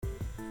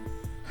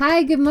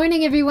Hi, good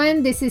morning,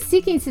 everyone. This is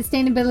Seeking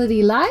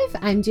Sustainability Live.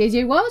 I'm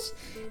JJ Walsh,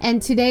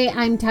 and today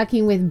I'm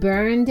talking with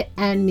Bernd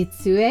and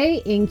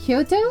Mitsue in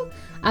Kyoto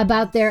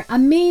about their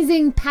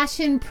amazing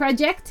passion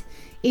project,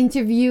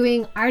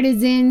 interviewing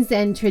artisans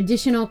and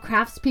traditional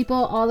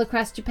craftspeople all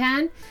across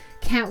Japan.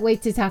 Can't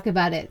wait to talk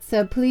about it.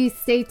 So please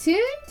stay tuned.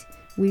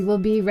 We will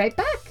be right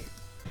back.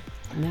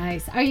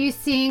 Nice. Are you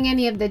seeing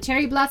any of the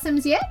cherry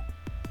blossoms yet?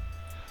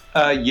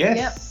 Yes.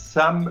 Yep.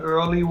 Some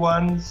early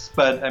ones,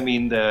 but I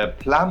mean the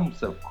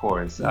plums, of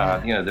course,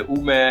 the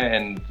ume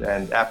and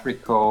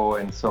apricot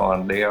and so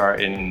on, they are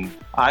in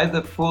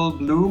either full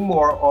bloom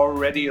or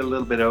already a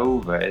little bit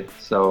over it.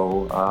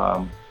 So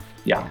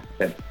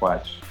that's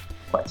quite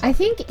something. I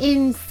think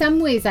in some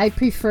ways I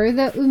prefer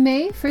the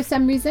ume for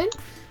some reason.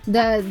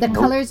 The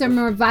colors are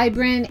more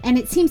vibrant and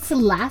it seems to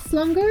last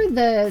longer.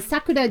 The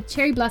sakura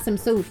cherry blossom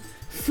so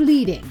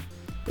fleeting.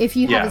 If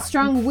you have a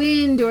strong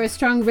wind or a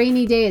strong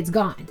rainy day, it's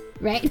gone.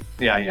 Right?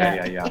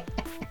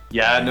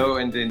 Yeah, no,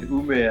 and then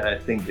ume, I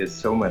think, is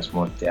so much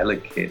more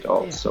delicate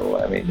also.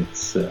 I mean,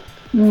 it's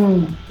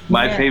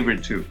my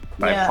favorite too,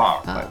 by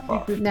far.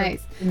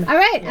 Nice. All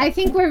right, I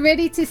think we're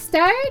ready to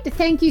start.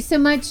 Thank you so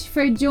much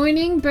for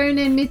joining, Bernd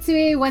and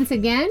Mitsue, once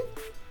again.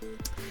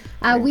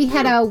 We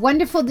had a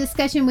wonderful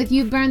discussion with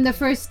you, Bernd, the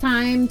first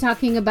time,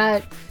 talking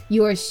about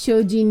your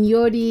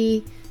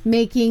Shojin-Ryori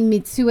making.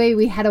 Mitsue,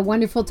 we had a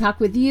wonderful talk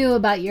with you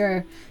about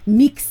your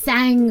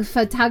mixang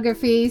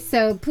photography,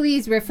 so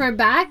please refer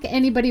back,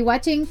 anybody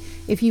watching,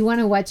 if you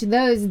want to watch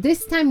those.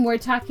 This time we're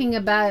talking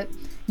about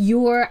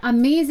your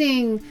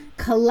amazing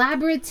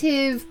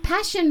collaborative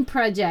passion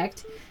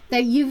project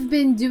that you've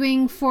been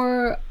doing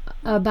for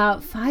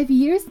about 5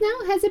 years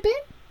now, has it been?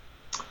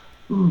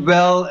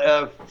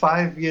 Well,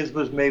 5 years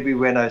was maybe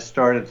when I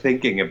started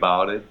thinking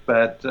about it,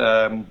 but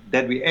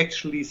that we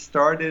actually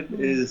started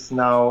is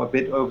now a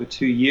bit over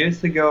 2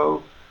 years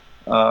ago,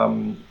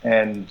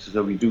 and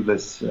so we do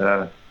this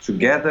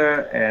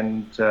together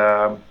and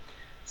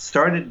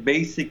started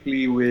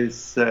basically with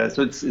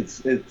so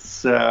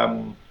it's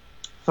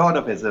thought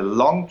of as a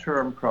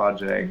long-term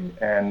project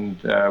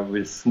and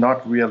with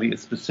not really a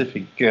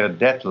specific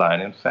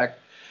deadline. In fact.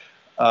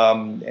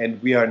 And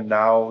we are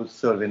now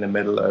sort of in the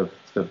middle of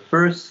the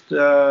first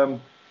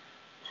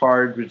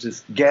part, which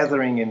is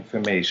gathering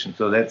information.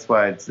 So that's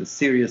why it's a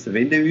series of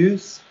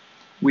interviews.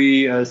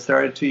 We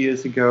started 2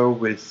 years ago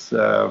with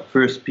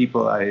first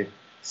people I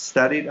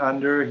studied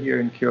under here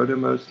in Kyoto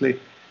mostly.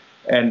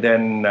 And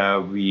then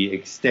we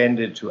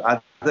extended to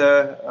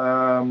other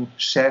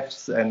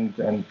chefs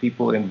and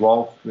people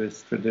involved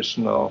with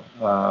traditional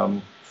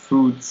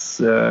foods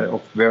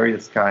of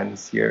various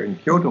kinds here in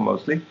Kyoto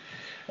mostly.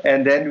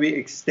 And then we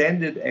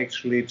extended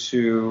actually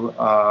to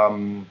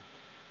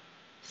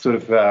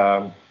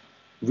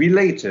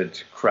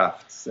related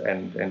crafts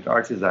and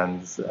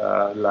artisans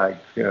like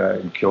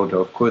in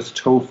Kyoto, of course,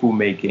 tofu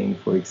making,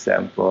 for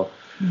example,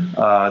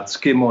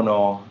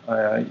 tsukemono,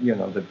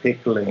 the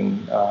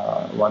pickling,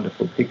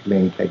 wonderful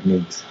pickling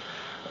techniques,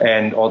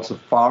 and also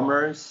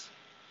farmers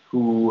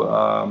who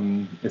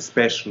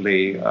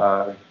especially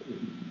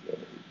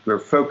we're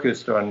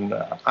focused on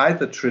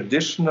either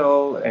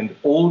traditional and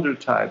older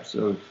types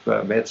of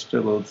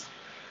vegetables,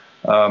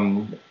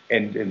 and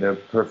in a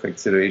perfect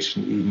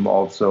situation, even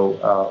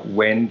also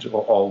went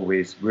or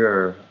always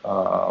were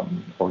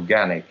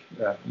organic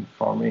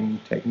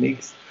farming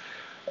techniques.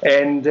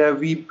 And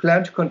we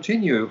plan to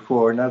continue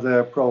for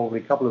another probably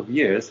couple of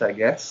years, I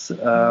guess,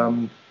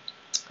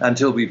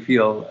 until we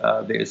feel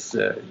there's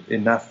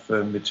enough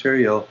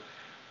material.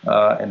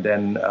 And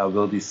then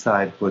we'll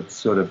decide what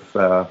sort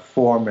of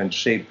form and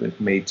shape it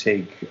may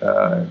take.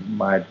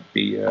 Might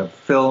be a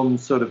film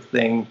sort of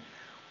thing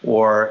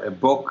or a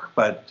book.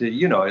 But,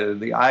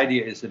 the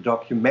idea is a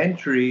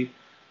documentary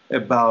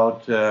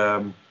about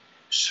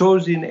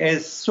Shojin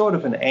as sort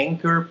of an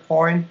anchor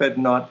point, but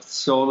not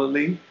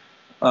solely.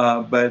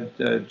 But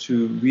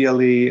to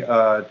really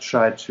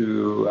try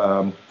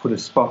to put a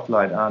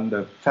spotlight on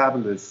the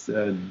fabulous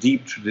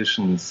deep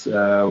traditions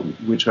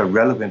which are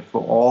relevant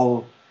for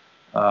all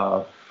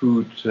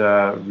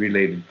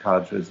food-related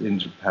cultures in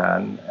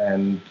Japan,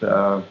 and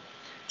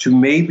to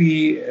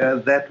maybe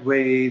that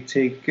way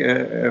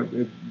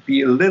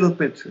be a little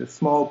bit, a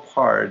small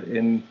part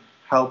in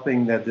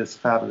helping that this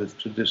fabulous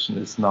tradition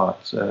is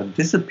not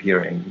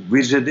disappearing,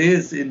 which it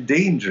is in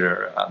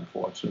danger,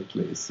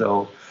 unfortunately.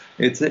 So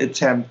it's an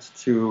attempt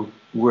to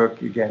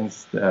work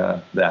against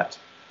that.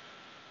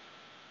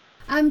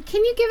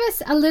 Can you give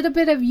us a little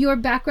bit of your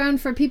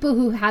background for people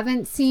who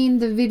haven't seen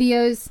the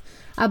videos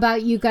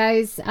about you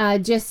guys?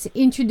 Just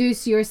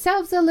introduce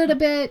yourselves a little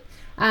bit.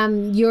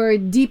 You're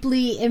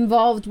deeply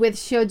involved with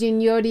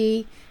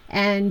Shojin-Ryori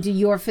and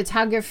your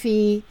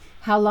photography.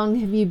 How long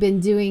have you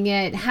been doing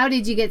it? How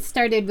did you get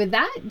started with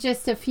that?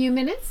 Just a few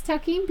minutes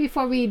talking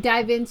before we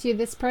dive into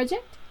this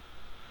project.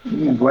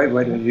 Why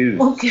don't you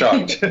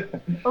start?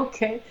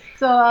 Okay,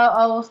 so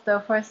I will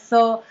start first.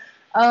 So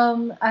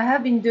I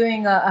have been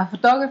doing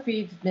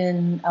photography. It's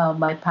been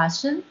my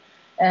passion,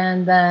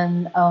 and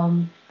then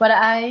but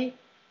I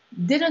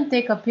didn't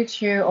take a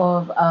picture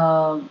of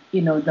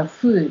the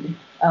food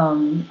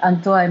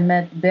until I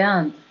met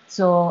Bernd.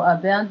 So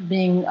Bernd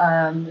being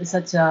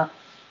such a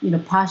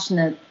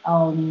passionate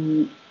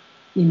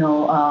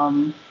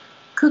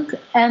cook,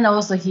 and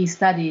also he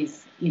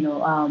studies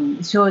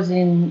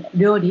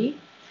Shojin-Ryori.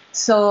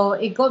 So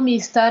it got me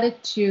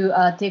started to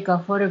take a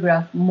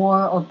photograph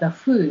more of the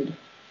food,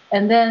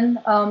 and then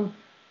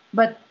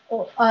but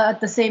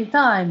at the same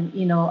time,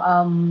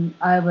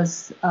 I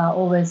was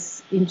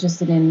always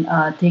interested in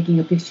taking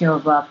a picture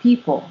of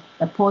people,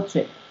 a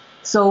portrait.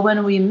 So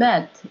when we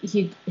met,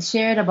 he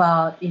shared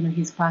about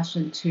his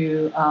passion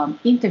to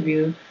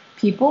interview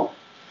people,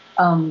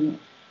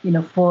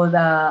 for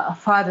the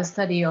further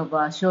study of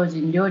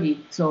Shojin-Ryori.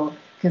 So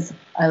because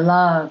I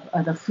love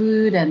the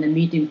food and the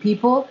meeting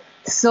people,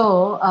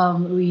 so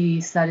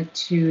we started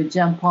to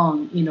jump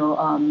on,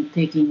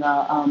 taking.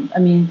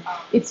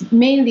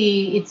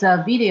 It's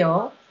a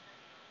video.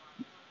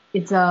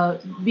 It's a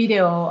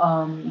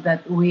video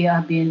that we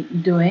have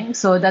been doing.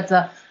 So that's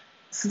a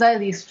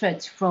slightly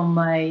stretch from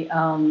my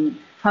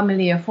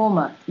familiar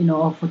format,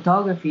 of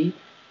photography.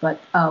 But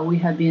we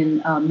have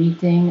been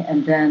meeting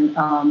and then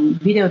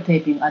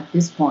videotaping at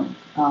this point.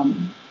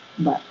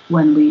 But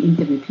when we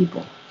interview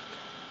people.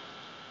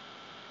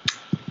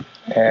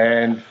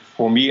 And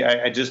for me,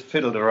 I just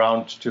fiddled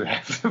around to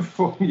have the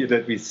formula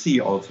that we see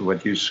also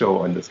what you show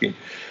on the screen.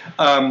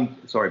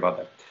 Sorry about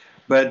that.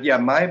 But yeah,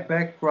 my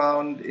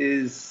background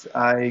is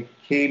I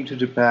came to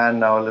Japan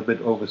now a little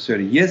bit over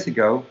 30 years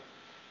ago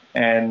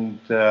and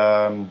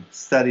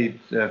studied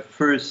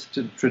first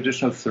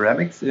traditional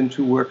ceramics in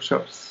 2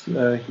 workshops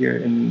here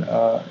in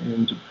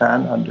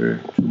Japan under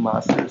 2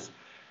 masters.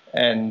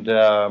 And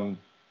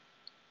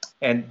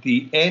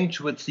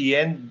towards the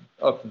end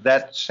of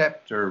that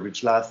chapter,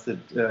 which lasted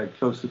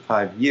close to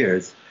 5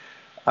 years,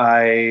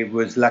 I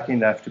was lucky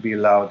enough to be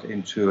allowed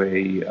into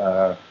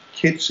a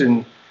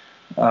kitchen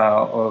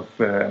of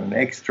an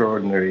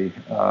extraordinary,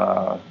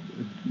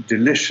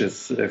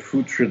 delicious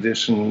food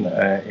tradition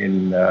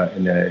in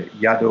a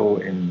yado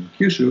in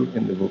Kyushu,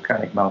 in the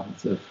volcanic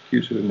mountains of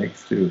Kyushu,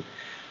 next to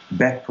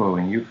Beppo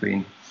in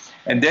Yufin.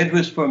 And that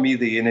was for me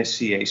the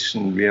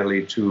initiation,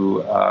 really,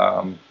 to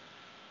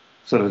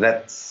sort of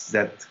that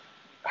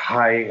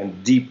high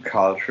and deep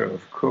culture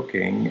of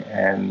cooking.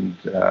 And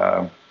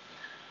I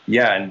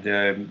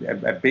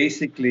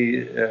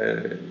basically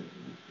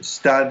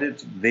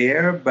started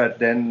there, but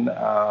then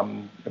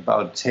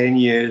about 10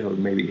 years or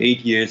maybe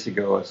 8 years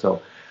ago or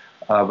so,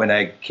 when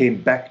I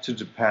came back to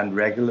Japan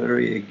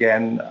regularly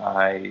again,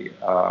 I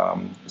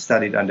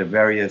studied under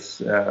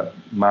various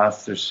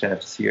master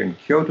chefs here in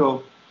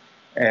Kyoto.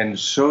 And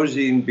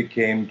Shojin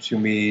became to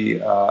me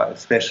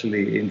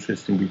especially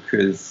interesting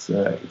because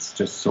it's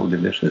just so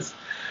delicious.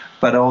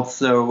 But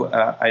also,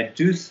 I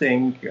do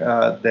think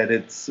that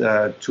it's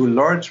to a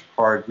large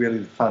part really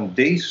the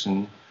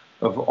foundation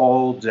of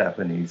all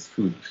Japanese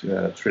food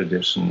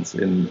traditions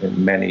in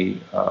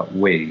many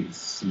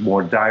ways,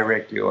 more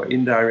directly or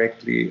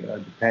indirectly,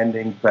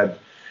 depending. But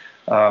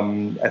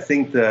I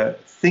think the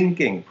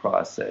thinking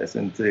process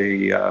and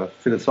the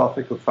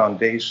philosophical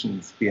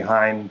foundations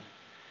behind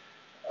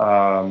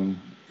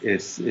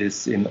is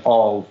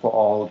for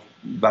all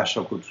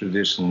Bashoku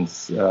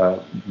traditions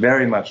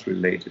very much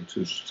related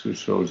to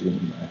Shojin,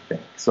 I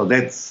think. So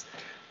that's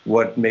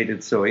what made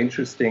it so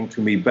interesting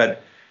to me.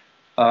 But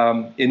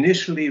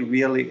initially,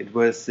 really, it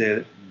was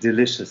the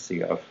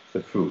deliciouscy of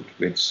the food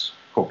which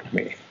hooked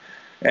me.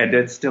 And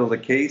that's still the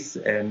case.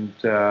 And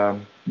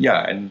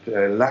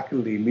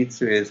luckily,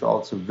 Mitsue is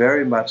also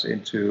very much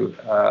into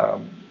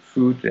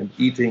food and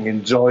eating,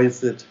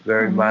 enjoys it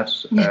very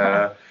much.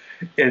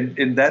 And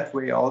in that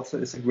way also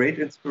is a great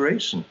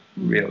inspiration,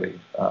 really,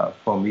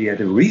 for me, and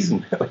a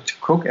reason to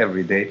cook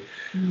every day,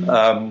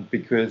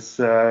 because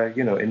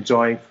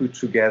enjoying food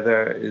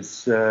together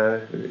is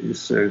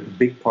a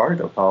big part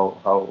of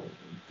how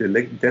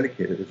delicate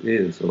it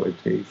is or it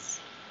tastes.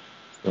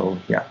 So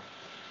yeah.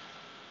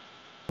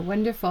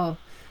 Wonderful.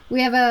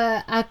 We have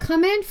a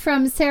comment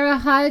from Sarah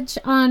Hodge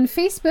on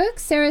Facebook.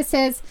 Sarah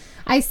says,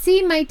 I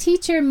see my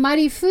teacher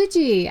Mari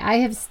Fuji. I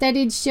have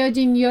studied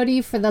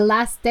Shojin-Ryori for the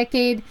last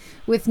decade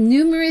with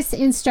numerous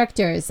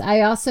instructors.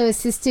 I also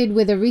assisted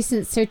with a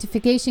recent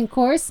certification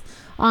course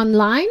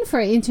online for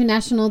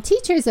international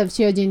teachers of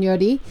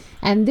Shojin-Ryori,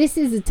 and this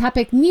is a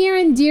topic near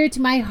and dear to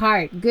my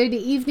heart. Good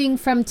evening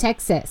from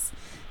Texas.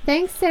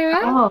 Thanks,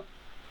 Sarah. Oh,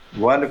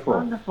 wonderful.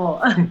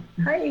 Wonderful.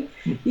 Hi.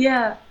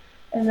 Yeah.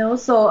 And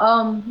also,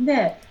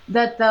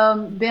 that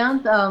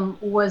Bernd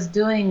was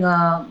doing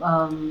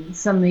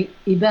some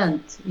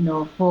event,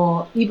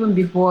 for even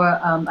before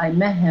I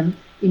met him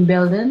in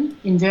Berlin,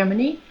 in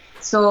Germany.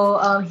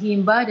 So he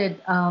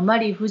invited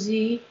Mari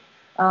Fuji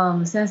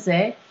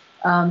sensei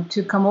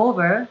to come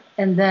over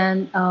and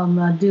then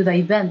do the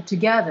event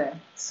together.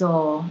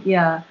 So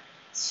yeah,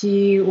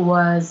 she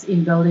was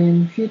in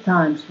Berlin a few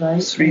times,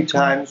 right? 3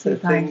 times, I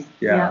think.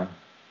 Yeah.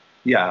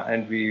 Yeah,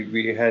 and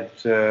we had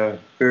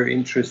very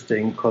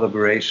interesting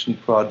collaboration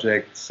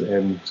projects,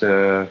 and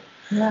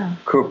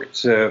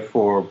cooked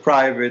for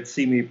private,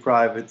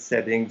 semi-private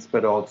settings,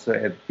 but also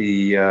at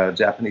the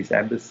Japanese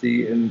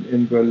embassy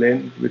in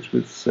Berlin, which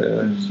was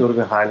sort of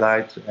a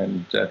highlight.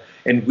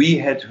 And we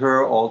had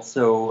her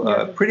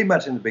also pretty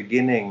much in the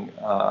beginning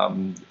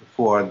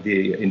for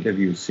the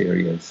interview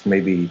series,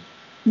 maybe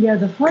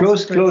the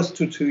first close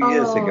to 2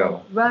 years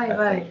ago.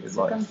 Right.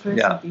 Second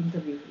person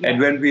interview. Yeah.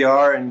 And when we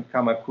are in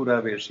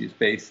Kamakura, where she's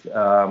based,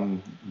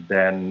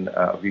 then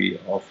we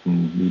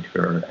often meet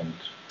her, and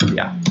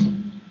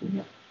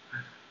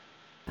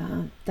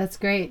that's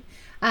great.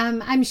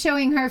 I'm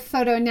showing her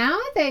photo now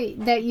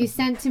that you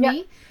sent to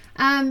me.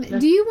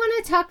 Do you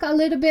want to talk a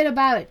little bit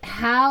about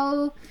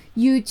how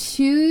you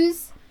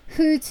choose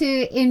who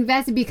to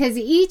invest, because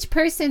each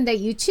person that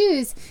you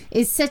choose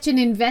is such an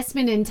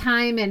investment in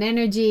time and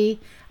energy.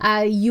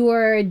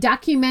 You're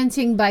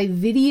documenting by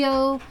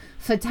video,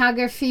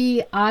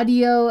 photography,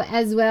 audio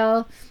as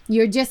well.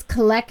 You're just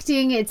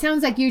collecting. It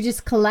sounds like you're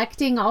just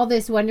collecting all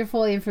this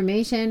wonderful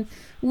information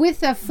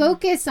with a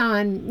focus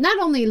on not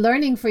only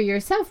learning for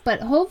yourself,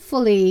 but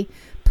hopefully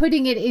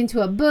putting it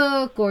into a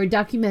book or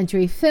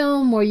documentary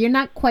film, or you're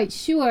not quite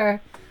sure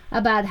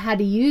about how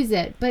to use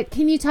it. But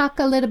can you talk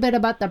a little bit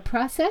about the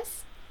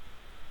process?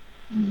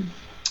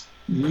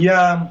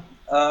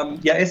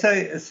 As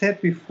I said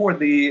before,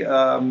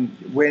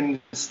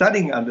 when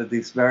studying under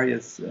these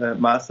various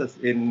masters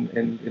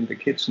in the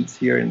kitchens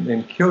here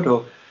in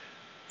Kyoto,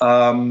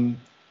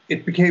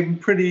 it became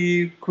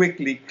pretty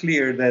quickly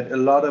clear that a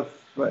lot of,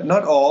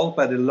 not all,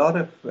 but a lot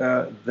of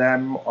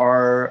them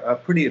are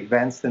pretty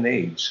advanced in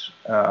age,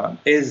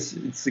 as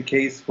it's the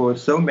case for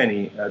so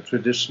many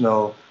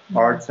traditional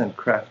arts and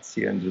crafts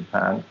here in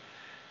Japan.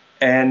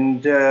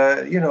 And,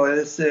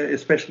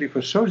 especially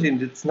for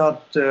Shojin, it's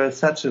not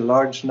such a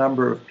large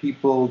number of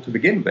people to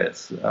begin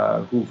with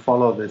who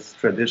follow this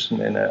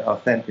tradition in an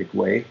authentic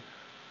way.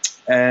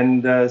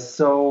 And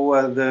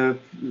so the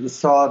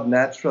thought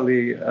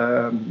naturally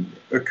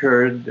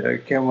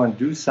occurred, can one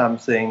do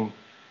something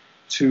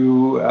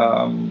to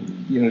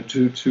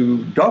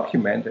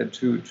document and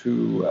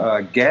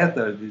to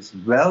gather these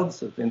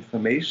wells of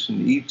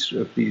information each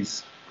of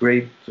these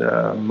great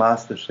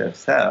master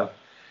chefs have,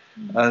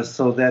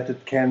 so that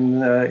it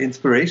can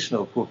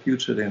inspirational for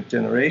future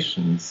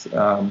generations.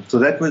 So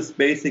that was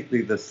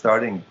basically the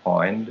starting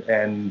point.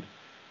 And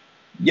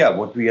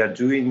what we are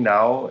doing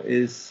now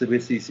is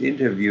with these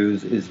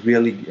interviews is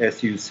really,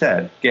 as you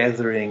said,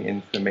 gathering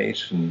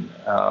information.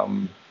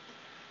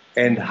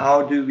 And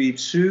how do we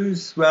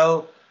choose?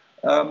 Well,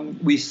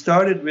 we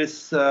started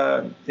with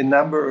a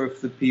number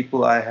of the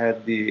people I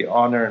had the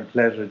honor and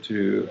pleasure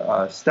to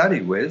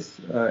study with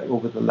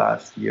over the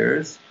last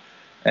years.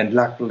 And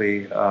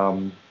luckily,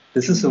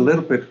 this is a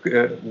little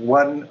bit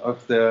one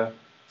of the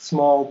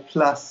small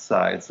plus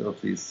sides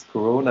of this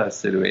Corona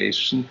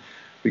situation,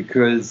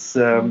 because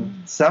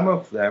some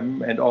of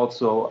them, and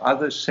also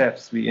other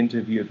chefs we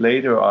interviewed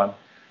later on,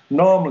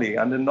 normally,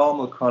 under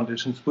normal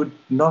conditions, would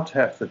not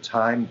have the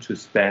time to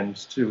spend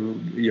to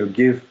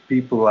give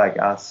people like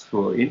us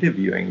for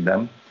interviewing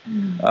them.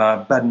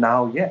 But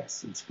now,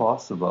 yes, it's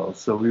possible.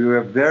 So we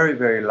were very,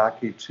 very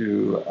lucky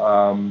to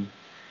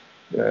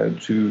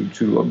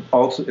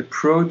also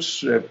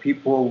approach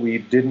people we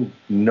didn't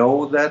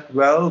know that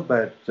well,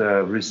 but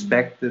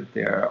respected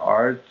their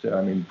art.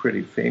 I mean,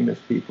 pretty famous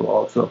people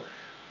also.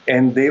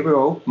 And they were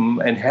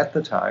open and had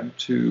the time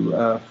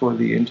to for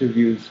the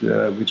interviews,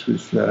 which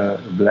was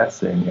a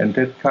blessing. And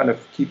that kind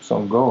of keeps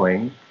on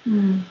going.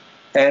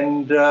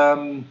 And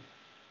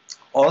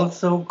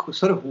also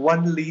sort of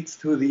one leads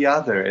to the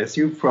other, as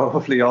you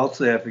probably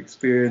also have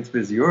experienced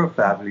with your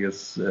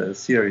fabulous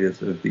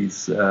series of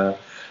these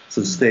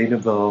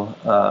sustainable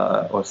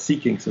or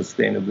seeking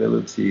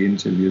sustainability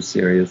interview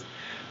series.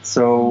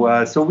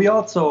 So we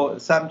also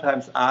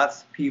sometimes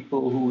ask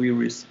people who we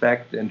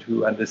respect and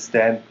who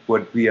understand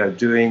what we are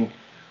doing,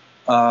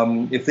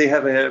 if they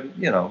have a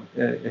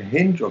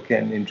hint or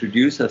can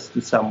introduce us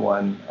to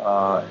someone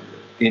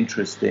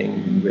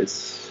interesting with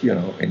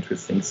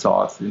interesting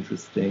thoughts,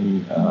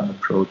 interesting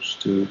approach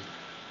to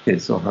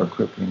his or her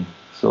cooking.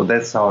 So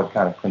that's how it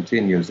kind of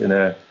continues in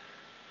a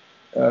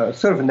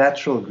sort of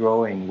natural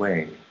growing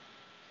way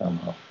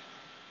somehow.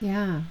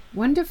 Yeah,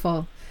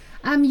 wonderful.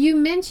 You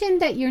mentioned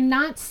that you're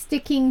not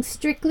sticking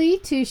strictly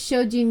to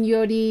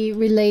Shojin-Ryori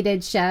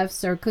related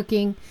chefs or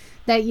cooking,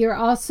 that you're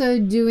also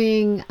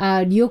doing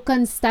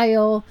ryokan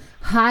style,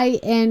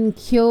 high-end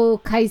kyo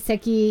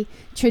kaiseki,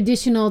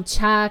 traditional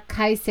cha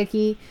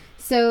kaiseki.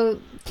 So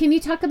can you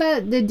talk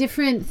about the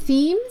different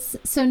themes?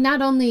 So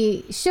not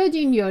only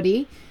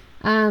Shojin-Ryori,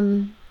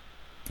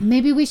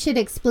 maybe we should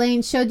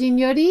explain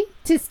Shojin-Ryori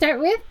to start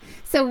with.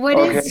 So what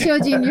is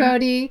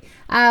Shojin-Ryori?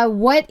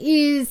 What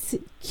is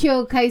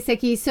Kyo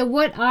Kaiseki? So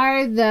what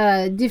are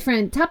the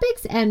different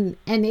topics, and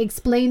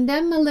explain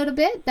them a little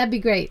bit? That'd be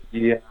great.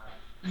 Yeah.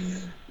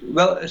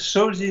 Well,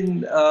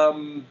 Shojin,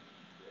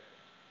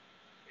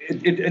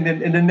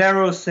 in a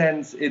narrow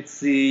sense, it's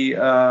the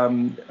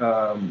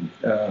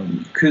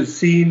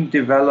cuisine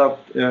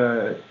developed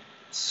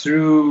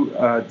through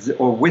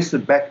or with the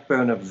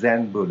backbone of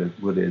Zen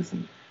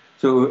Buddhism.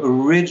 So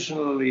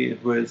originally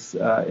it was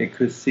a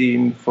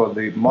cuisine for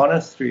the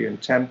monastery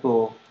and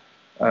temple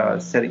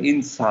setting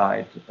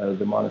inside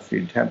the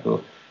monastery and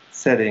temple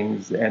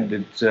settings, and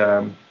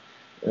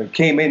it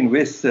came in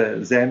with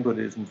Zen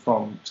Buddhism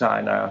from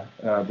China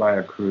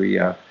via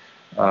Korea.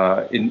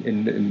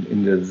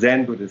 In the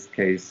Zen Buddhist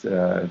case,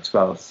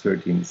 12th,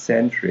 13th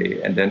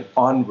century, and then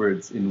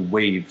onwards in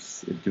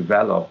waves it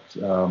developed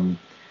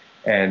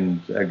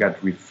and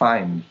got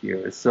refined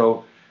here.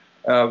 So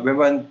when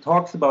one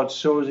talks about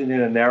Shojin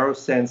in a narrow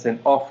sense, and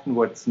often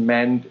what's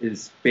meant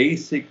is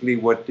basically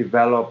what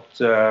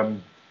developed,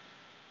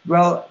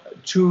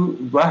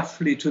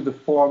 roughly to the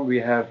form we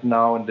have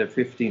now in the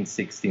 15th,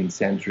 16th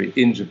century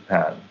in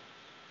Japan.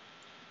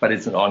 But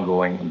was an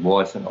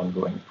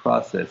ongoing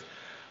process.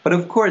 But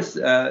of course,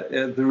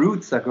 the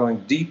roots are going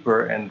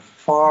deeper and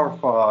far,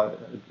 far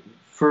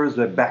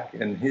further back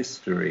in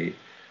history.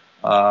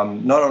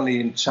 Not only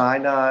in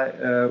China,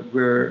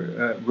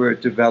 were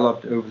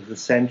developed over the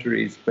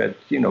centuries, but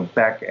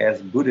back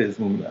as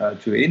Buddhism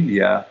to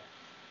India.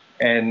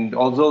 And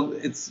although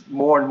it's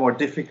more and more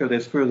difficult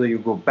as further you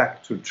go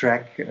back to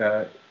track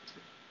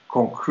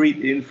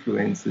concrete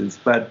influences,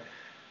 but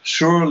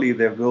surely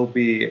there will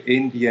be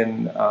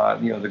Indian,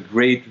 the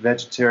great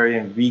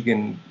vegetarian,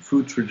 vegan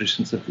food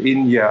traditions of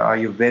India,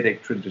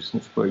 Ayurvedic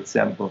traditions, for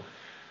example,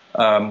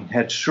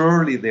 had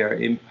surely their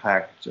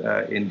impact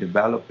in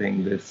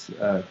developing this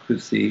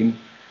cuisine.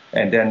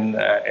 And then,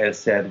 as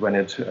said, when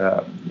it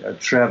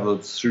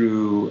traveled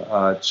through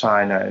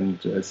China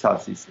and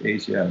Southeast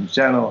Asia in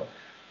general,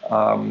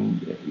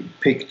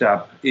 picked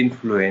up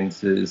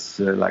influences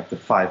like the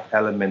 5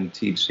 element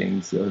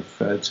teachings of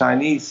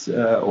Chinese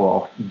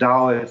or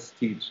Taoist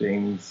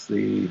teachings,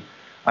 the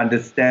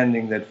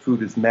understanding that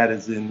food is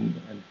medicine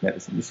and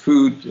medicine is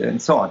food, and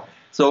so on.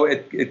 So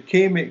it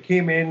came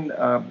in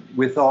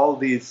with all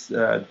these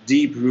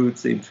deep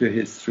roots into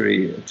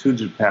history to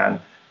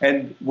Japan,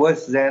 and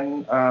was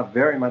then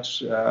very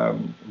much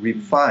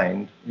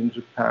refined in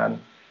Japan.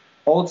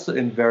 Also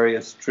in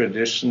various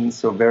traditions,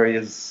 so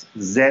various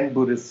Zen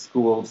Buddhist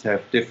schools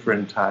have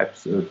different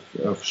types of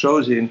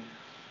Shojin,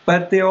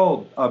 but they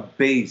all are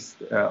based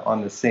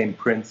on the same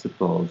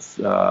principles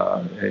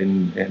on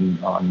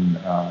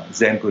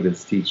Zen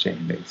Buddhist teaching,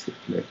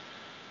 basically.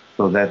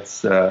 So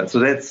that's to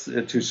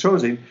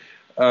Shojin.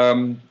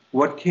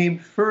 What came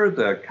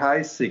further,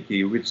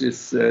 kaiseki, which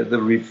is the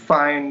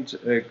refined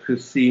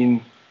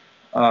cuisine.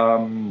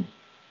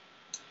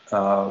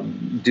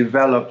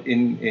 Developed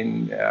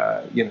in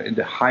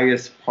the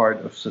highest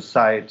part of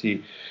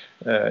society,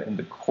 in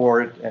the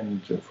court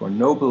and for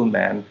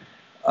noblemen,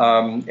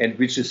 and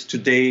which is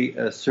today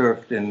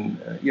served in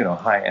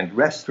high-end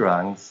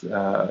restaurants,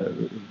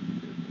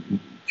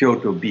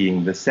 Kyoto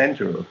being the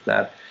center of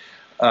that.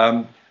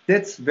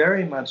 That's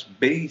very much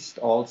based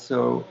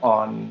also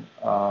on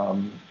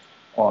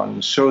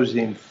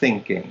Shojin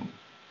thinking.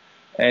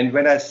 And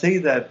when I say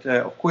that,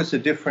 of course, the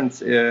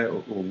difference,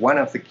 one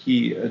of the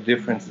key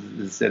differences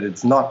is that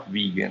it's not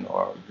vegan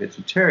or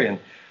vegetarian,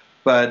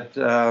 but,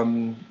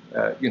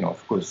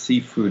 of course,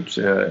 seafood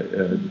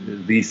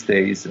these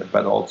days,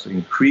 but also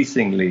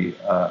increasingly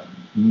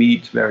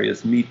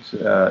various meat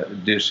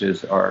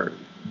dishes are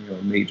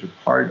a major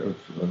part of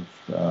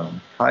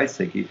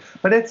kaiseki.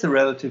 But it's a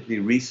relatively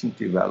recent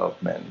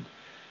development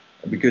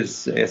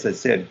because, as I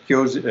said,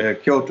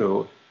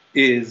 Kyoto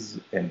is,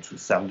 and to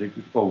some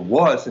degree, or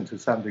was, and to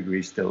some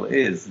degree still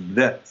is,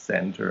 the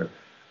center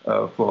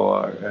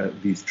for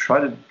these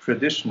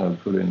traditional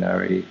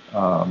culinary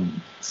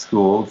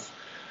schools.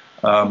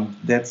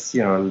 That's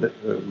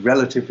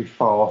relatively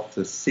far off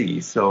the sea.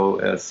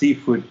 So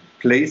seafood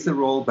plays a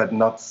role, but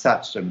not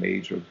such a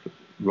major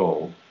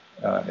role,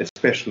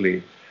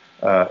 especially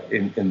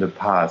in the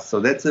past. So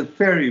that's a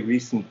very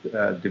recent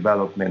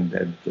development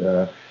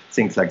that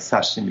things like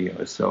sashimi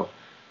or so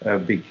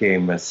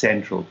became a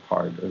central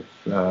part of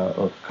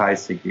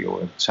kaiseki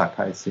or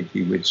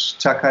chakaiseki, which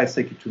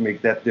chakaiseki, to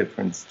make that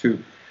difference too,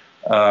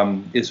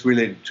 is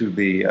related to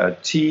the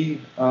tea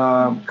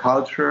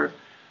culture.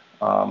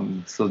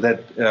 So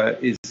that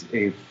is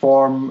a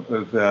form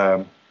of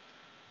a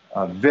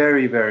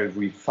very, very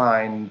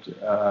refined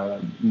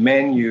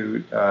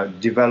menu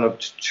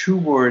developed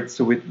towards,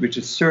 which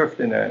is served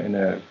in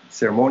a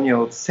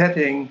ceremonial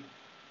setting,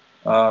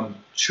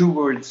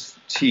 towards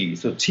tea.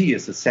 So tea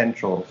is a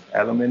central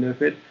element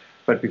of it,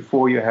 but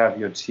before you have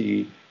your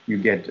tea, you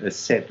get a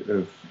set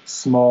of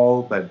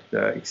small but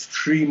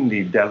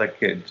extremely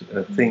delicate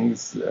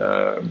things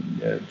to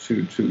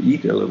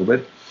eat a little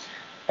bit.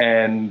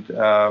 And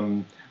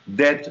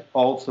that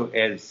also,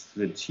 as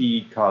the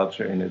tea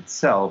culture in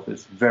itself,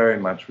 is very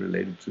much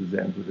related to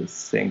Zen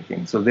Buddhist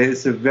thinking. So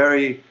there's a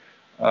very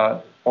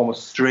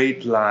almost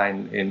straight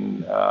line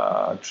in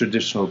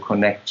traditional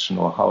connection,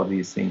 or how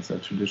these things are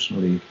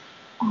traditionally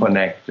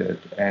connected.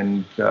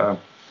 And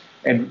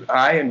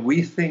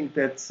we think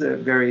that's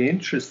very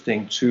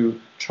interesting to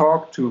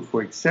talk to,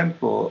 for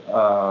example,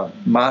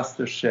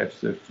 master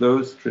chefs of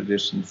those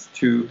traditions,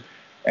 to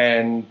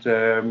and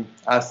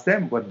ask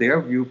them what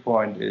their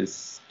viewpoint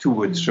is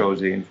towards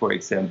Shojin, for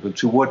example,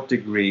 to what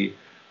degree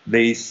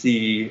they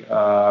see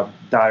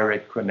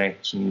direct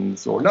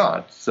connections or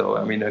not. So,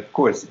 I mean, of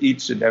course,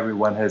 each and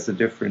everyone has a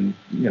different,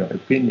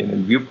 opinion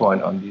and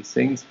viewpoint on these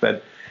things,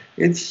 but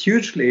it's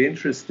hugely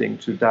interesting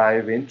to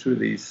dive into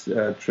these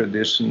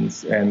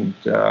traditions. And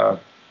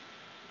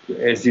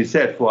as you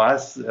said, for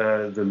us,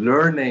 the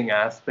learning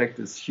aspect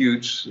is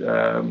huge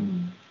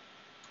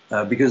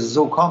because it's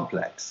so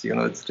complex.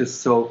 It's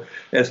just so,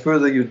 as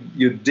further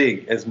you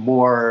dig, as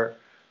more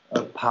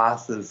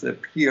passes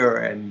appear,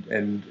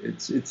 and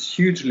it's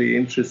hugely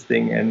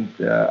interesting. And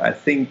I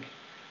think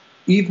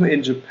even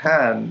in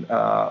Japan,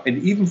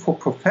 and even for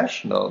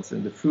professionals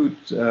in the food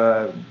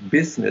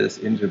business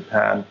in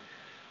Japan,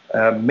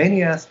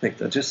 many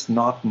aspects are just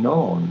not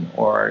known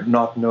or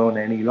not known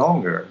any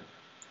longer.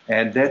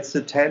 And that's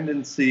a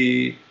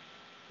tendency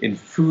in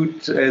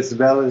food as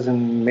well as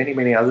in many,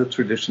 many other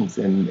traditions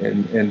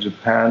in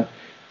Japan.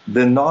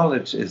 The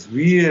knowledge is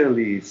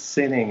really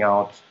thinning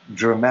out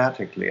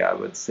dramatically, I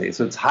would say.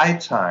 So it's high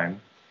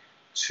time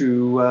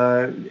to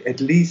at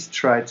least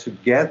try to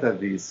gather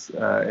these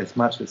as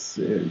much as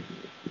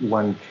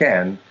one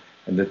can.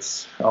 And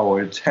that's our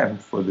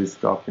attempt for this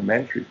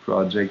documentary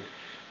project,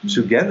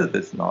 to gather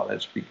this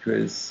knowledge,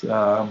 because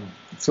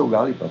it's so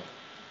valuable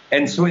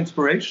and so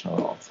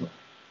inspirational also,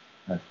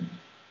 I think.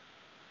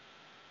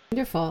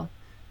 Wonderful.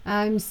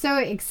 I'm so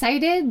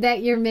excited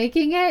that you're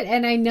making it,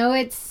 and I know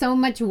it's so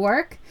much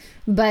work,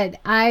 but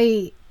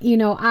I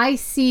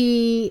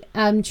see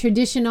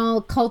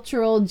traditional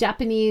cultural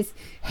Japanese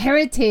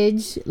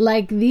heritage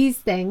like these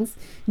things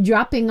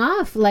dropping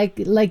off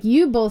like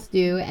you both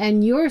do,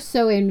 and you're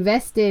so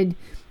invested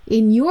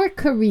in your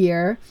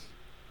career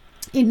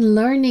in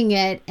learning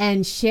it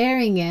and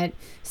sharing it.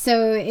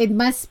 So it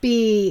must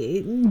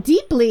be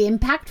deeply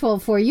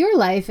impactful for your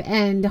life,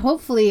 and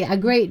hopefully a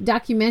great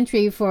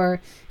documentary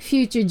for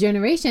future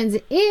generations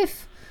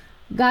if,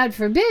 God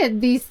forbid,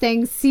 these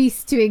things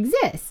cease to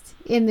exist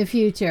in the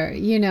future,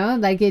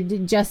 like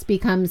it just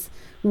becomes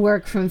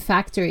work from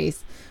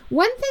factories.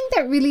 One thing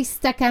that really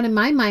stuck out in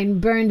my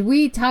mind, Bernd,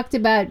 we talked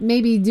about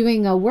maybe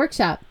doing a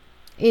workshop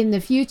in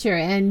the future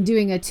and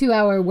doing a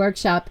 2-hour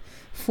workshop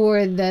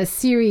for the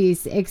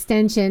series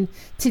extension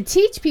to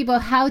teach people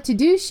how to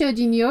do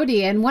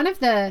Shojin-Ryori. And one of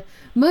the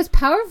most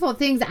powerful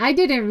things I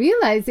didn't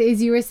realize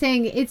is you were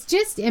saying it's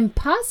just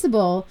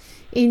impossible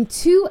in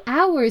 2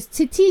 hours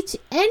to teach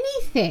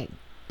anything.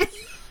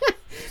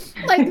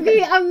 Like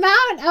the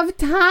amount of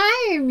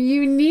time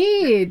you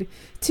need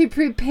to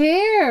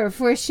prepare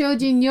for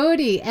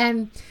Shojin-Ryori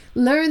and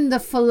learn the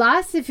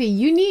philosophy.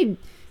 You need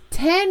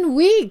 10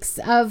 weeks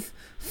of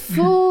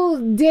full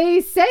day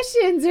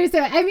sessions or so.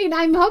 I mean,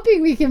 I'm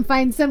hoping we can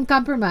find some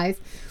compromise.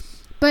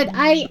 But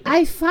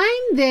I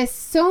find this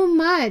so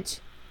much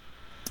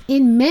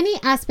in many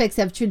aspects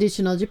of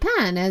traditional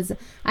Japan, as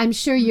I'm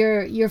sure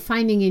you're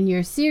finding in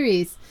your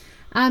series.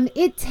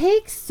 It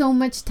takes so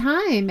much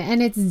time,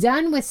 and it's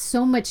done with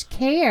so much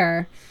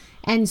care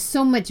and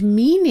so much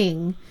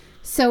meaning.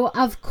 So,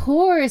 of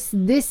course,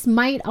 this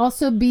might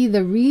also be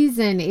the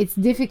reason it's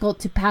difficult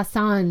to pass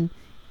on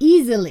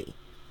easily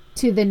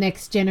to the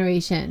next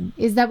generation.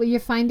 Is that what you're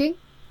finding?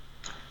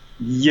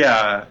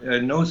 Yeah,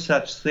 no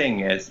such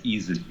thing as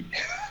easily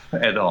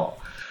at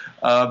all.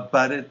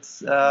 But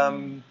it's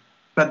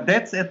but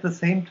that's at the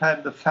same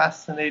time the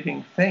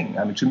fascinating thing.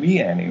 I mean, to me,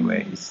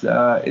 anyways.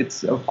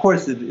 It's of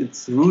course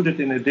it's rooted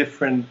in a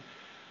different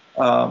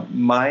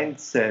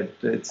mindset.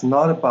 It's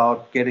not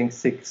about getting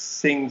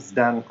things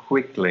done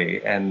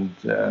quickly and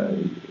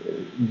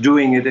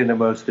doing it in the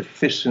most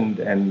efficient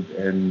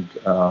and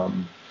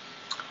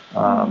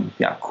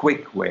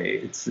quick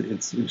way.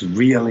 It's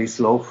really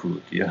slow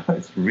food.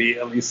 It's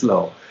really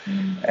slow,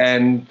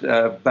 and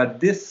but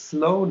this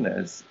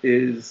slowness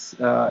is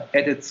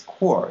at its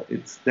core.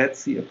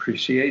 That's the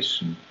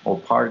appreciation, or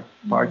part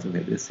of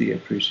it is the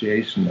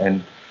appreciation,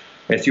 and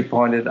as you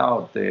pointed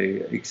out,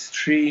 the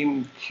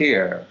extreme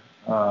care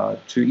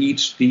to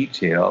each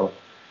detail.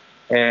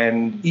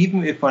 And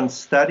even if one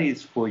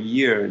studies for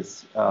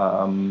years,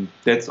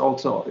 that's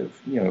also,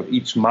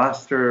 each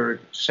master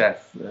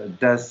chef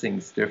does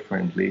things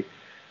differently.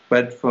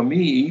 But for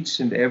me, each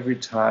and every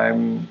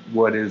time,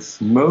 what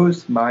is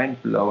most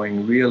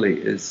mind-blowing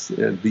really is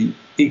the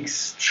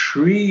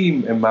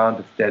extreme amount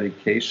of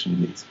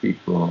dedication these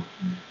people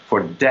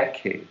for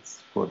decades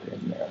put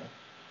in there.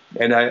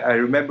 And I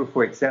remember,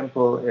 for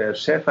example, a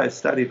chef I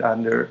studied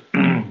under,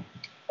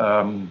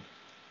 when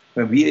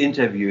we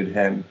interviewed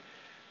him,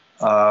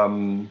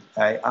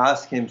 I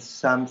asked him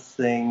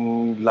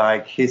something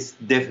like his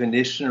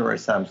definition or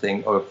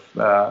something of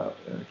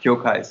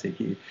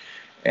Kyokai-seki,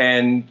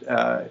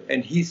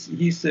 and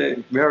he's a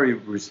very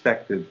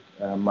respected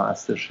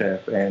master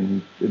chef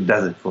and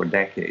does it for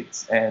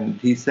decades. And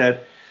he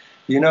said,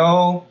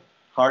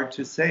 hard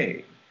to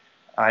say.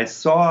 I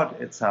saw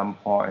it at some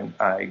point,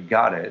 I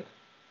got it.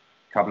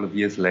 A couple of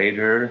years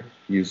later,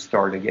 you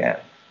start again,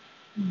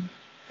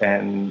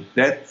 and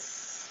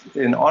that's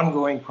an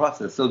ongoing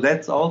process. So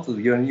that's also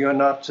you're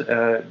not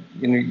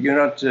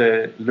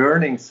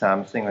learning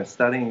something or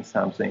studying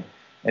something,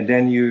 and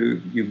then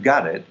you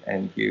got it,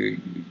 and you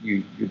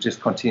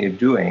just continue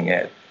doing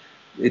it.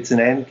 It's an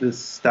endless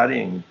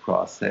studying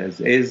process.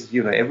 Is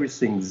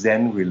everything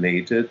Zen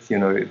related.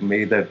 It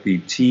may that be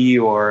tea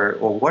or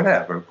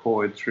whatever,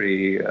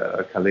 poetry,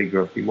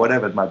 calligraphy,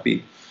 whatever it might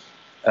be.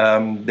 I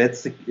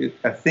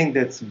think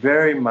that's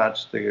very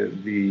much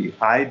the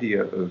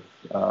idea of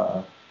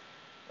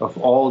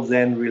all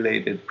Zen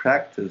related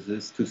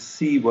practices, to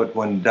see what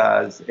one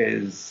does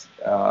as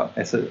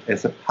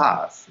a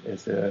path,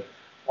 as a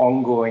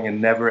ongoing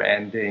and never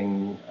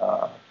ending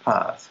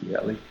path,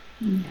 really.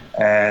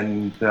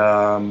 And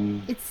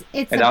it's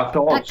and after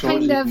all, a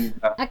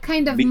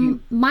kind of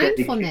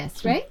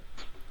mindfulness, right?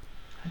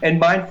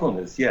 And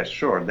mindfulness, yes,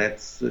 sure.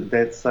 That's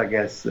I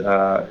guess,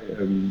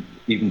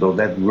 even though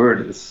that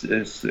word is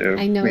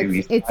I know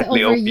it's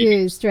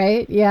overused,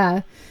 right?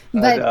 Yeah,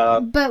 but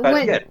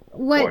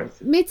what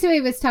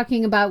Mitsue was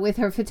talking about with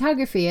her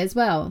photography as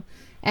well,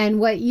 and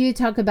what you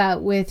talk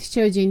about with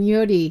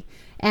Shojin-Ryori,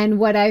 and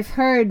what I've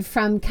heard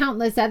from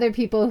countless other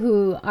people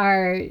who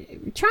are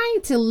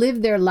trying to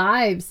live their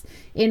lives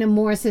in a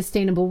more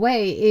sustainable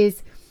way,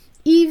 is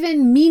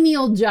even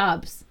menial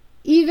jobs,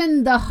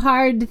 even the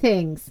hard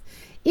things.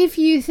 If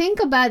you think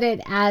about it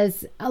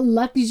as a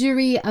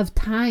luxury of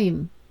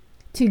time,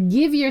 to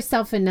give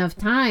yourself enough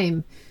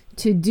time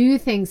to do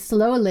things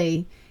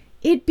slowly,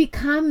 it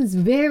becomes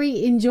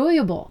very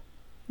enjoyable,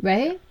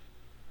 right?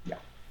 Yeah,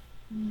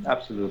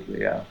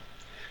 absolutely, yeah.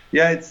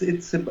 Yeah, it's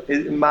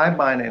in my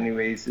mind,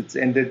 anyways.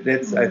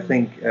 That's I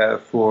think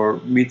for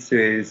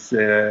Mitsue's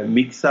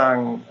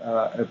Miksang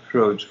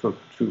approach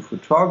to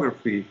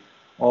photography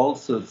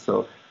also.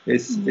 So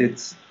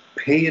it's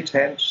pay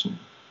attention,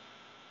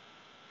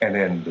 and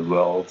then the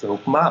worlds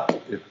open up.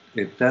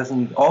 It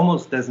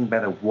almost doesn't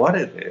matter what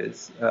it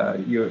is.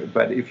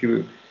 But if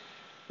you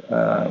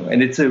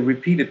and it's a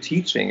repeated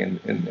teaching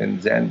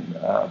in Zen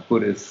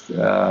Buddhist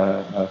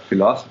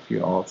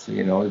philosophy also.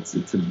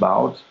 It's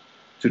about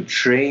to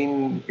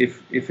train.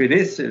 If it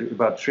is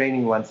about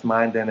training one's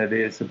mind, then it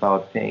is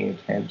about paying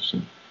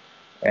attention,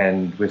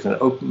 and with an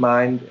open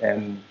mind,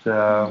 and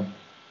then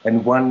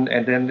it's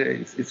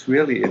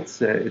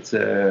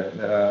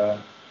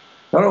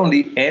not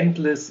only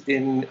endless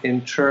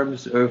in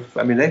terms of,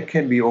 I mean, that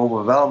can be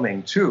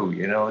overwhelming too.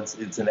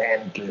 It's an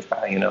endless.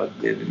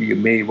 You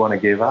may want to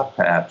give up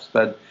perhaps,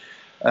 but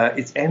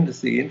it's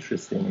endlessly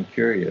interesting and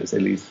curious,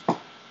 at least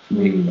to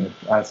me,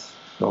 us.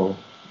 So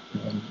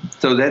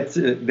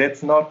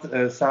that's not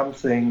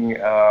something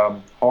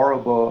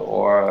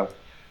horrible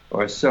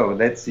or so.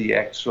 That's the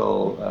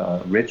actual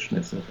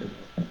richness of it.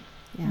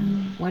 Yeah,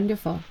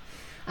 wonderful.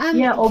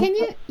 Can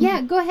you?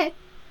 Yeah, go ahead.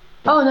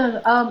 Oh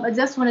no, I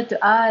just wanted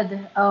to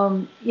add,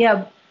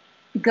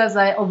 because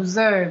I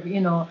observe,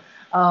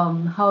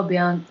 how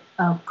Bernd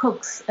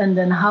cooks, and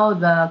then how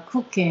the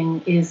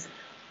cooking is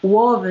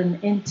woven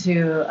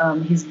into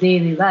his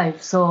daily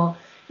life. So,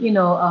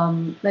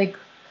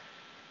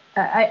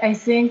 I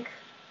think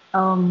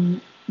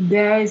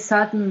there is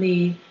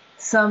certainly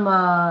some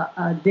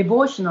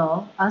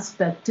devotional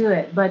aspect to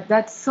it, but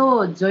that's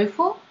so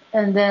joyful,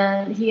 and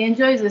then he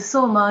enjoys it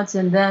so much,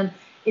 and then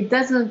it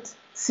doesn't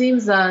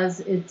seems as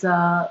it's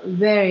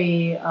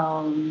very,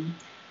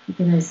 what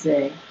can I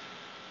say?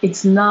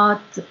 It's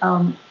not.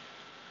 I'm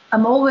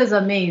always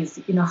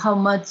amazed, how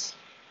much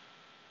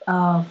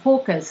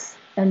focus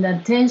and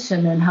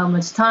attention and how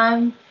much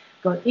time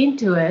got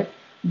into it.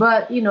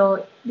 But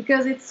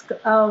because it's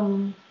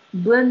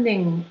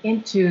blending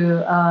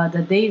into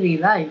the daily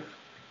life,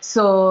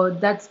 so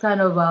that's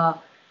kind of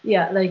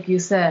like you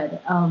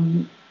said,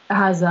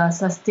 has a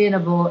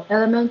sustainable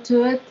element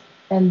to it,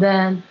 and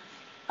then.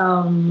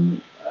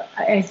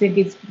 I think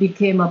it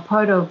became a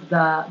part of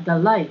the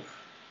life.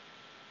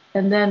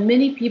 And then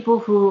many people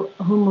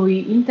whom we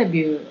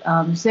interview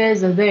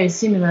says a very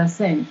similar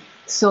thing.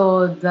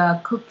 So the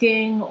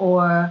cooking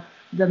or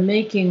the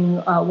making,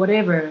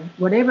 whatever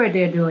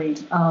they're doing,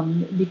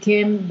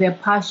 became their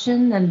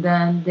passion, and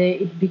then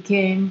it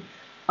became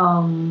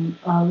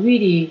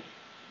really,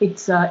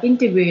 it's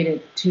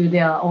integrated to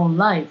their own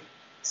life.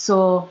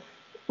 So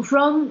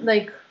from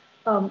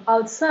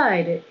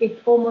outside,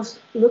 it almost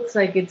looks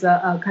like it's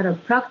a kind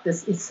of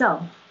practice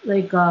itself,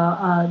 like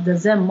the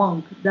Zen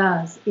monk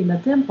does in a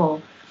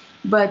temple.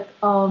 But,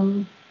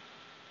 they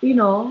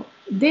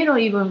don't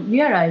even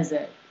realize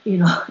it,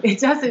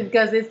 It's just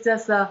because it's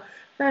just a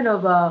kind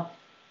of a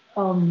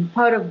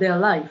part of their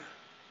life.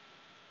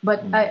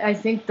 But I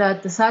think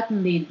that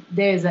certainly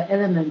there is an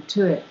element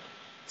to it.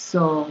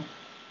 So,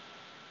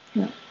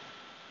 yeah.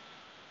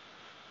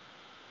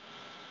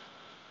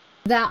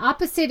 The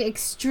opposite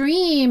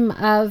extreme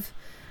of,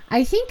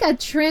 I think, a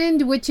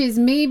trend which is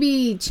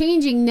maybe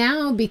changing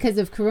now because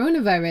of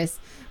coronavirus,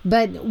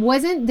 but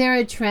wasn't there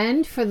a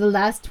trend for the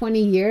last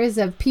 20 years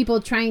of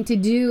people trying to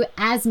do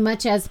as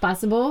much as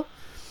possible,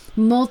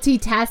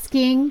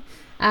 multitasking,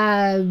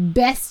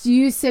 best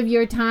use of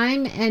your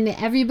time, and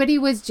everybody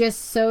was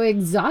just so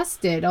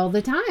exhausted all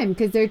the time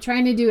because they're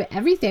trying to do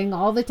everything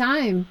all the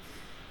time.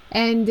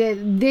 And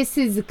this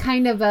is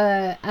kind of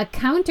a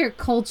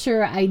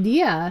counterculture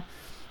idea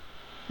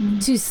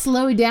to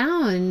slow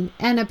down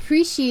and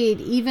appreciate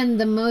even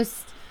the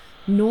most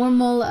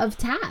normal of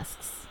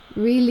tasks.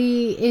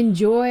 Really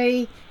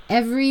enjoy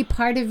every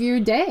part of your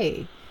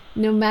day,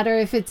 no matter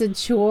if it's a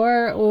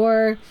chore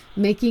or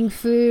making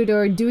food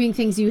or doing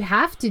things you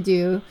have to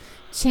do.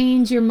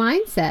 Change your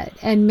mindset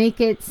and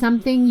make it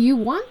something you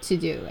want to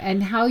do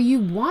and how you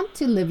want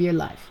to live your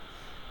life.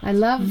 I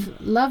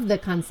love the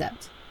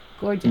concept.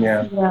 Gorgeous.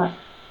 Yeah,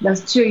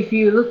 that's true. If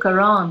you look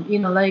around,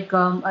 like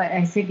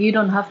I think you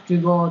don't have to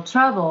go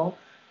travel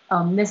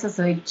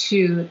necessarily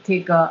to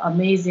take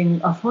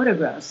amazing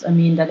photographs. I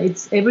mean that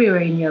it's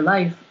everywhere in your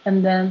life.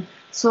 And then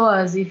so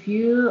as if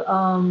you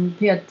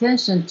pay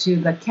attention to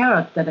the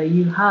carrot that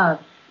you have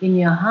in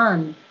your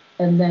hand,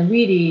 and then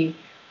really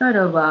kind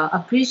of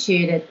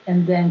appreciate it,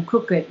 and then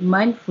cook it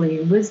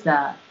mindfully with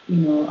that,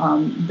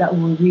 that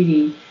will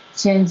really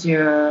change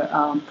your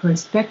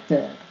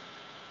perspective.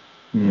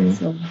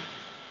 So,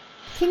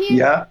 can you?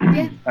 Yeah,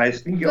 I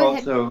think Go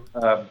also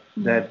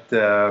that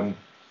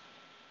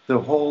the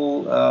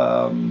whole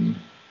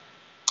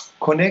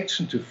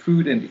connection to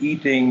food and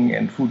eating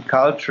and food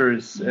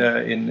cultures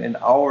in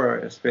our,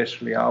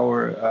 especially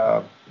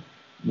our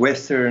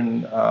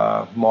Western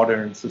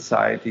modern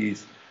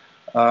societies,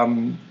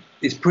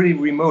 is pretty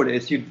remote,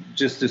 as you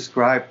just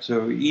described.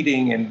 So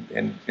eating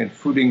and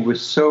fooding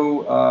was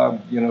so,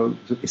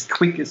 as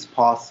quick as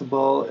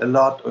possible, a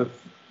lot of,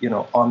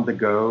 on the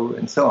go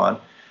and so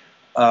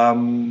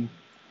on.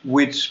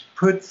 Which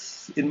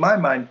puts, in my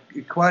mind,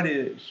 quite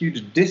a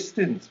huge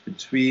distance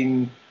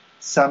between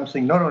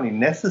something not only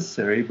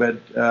necessary, but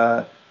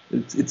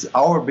it's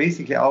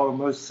basically our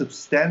most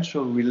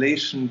substantial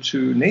relation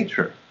to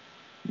nature.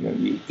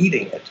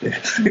 Eating it,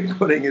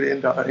 putting it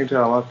into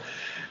our mouth.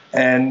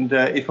 And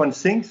if one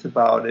thinks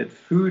about it,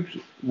 food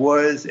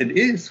was and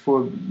is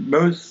for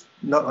most,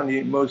 not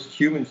only most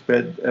humans,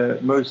 but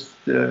most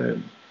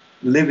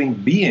living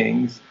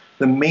beings,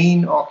 the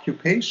main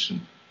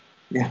occupation.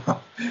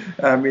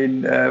 I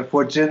mean,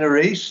 for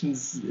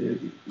generations,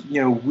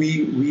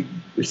 we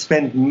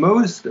spent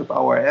most of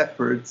our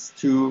efforts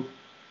to,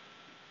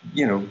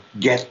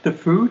 get the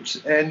food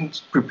and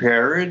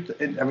prepare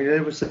it. And I mean,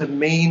 it was the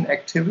main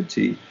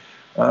activity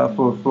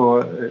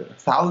for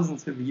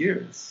thousands of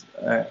years.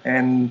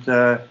 And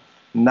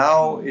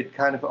now it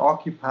kind of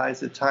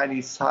occupies a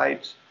tiny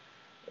side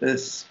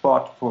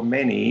spot for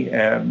many,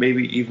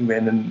 maybe even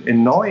an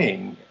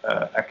annoying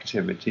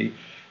activity.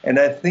 And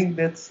I think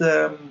that's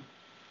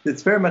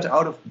very much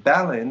out of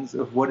balance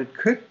of what it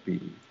could be,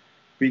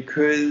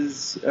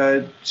 because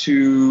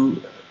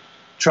to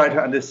try to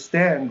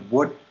understand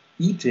what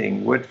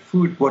eating, what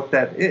food, what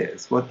that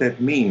is, what that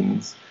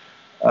means,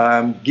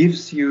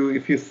 gives you,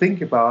 if you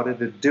think about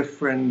it, a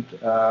different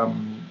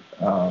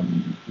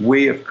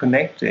way of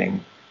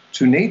connecting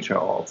to nature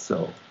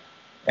also,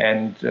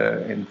 and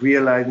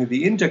realizing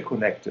the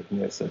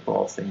interconnectedness of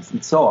all things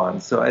and so on.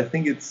 So I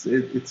think it's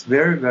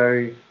very,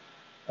 very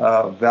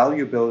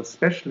valuable,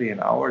 especially in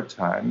our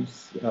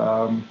times.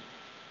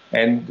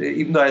 And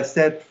even though I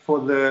said for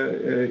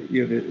the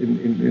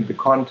in the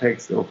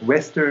context of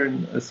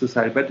Western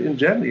society, but in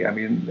general, I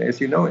mean,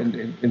 as you know,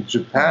 in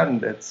Japan,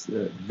 that's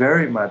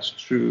very much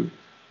true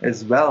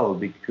as well,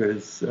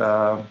 because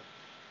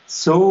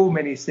so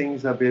many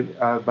things are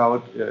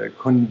about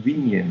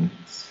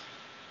convenience.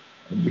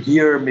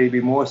 Here,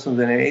 maybe more so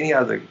than in any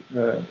other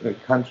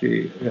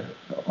country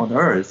on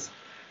earth,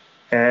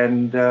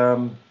 and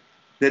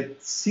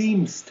that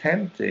seems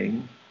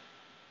tempting.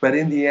 But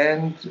in the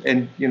end,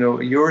 and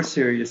you're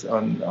serious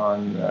on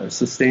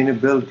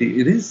sustainability,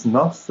 it is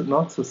not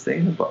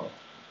sustainable,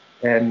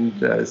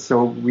 and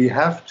so we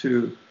have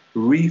to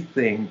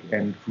rethink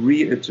and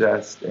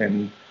readjust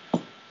and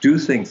do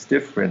things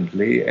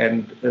differently.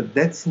 And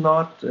that's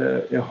not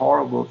a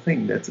horrible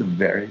thing. That's a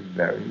very,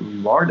 very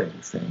rewarding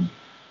thing.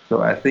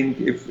 So I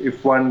think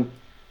if one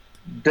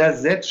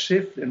does that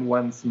shift in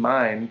one's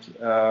mind,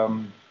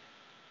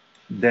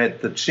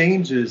 that the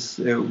changes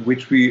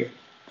which we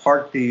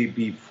partly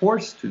be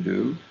forced to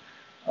do,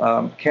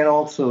 can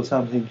also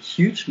something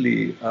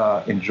hugely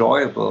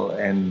enjoyable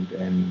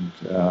and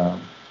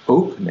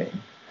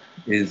opening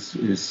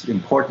is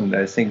important.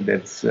 I think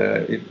that's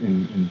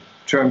in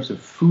terms of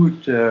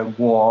food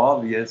more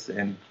obvious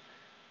and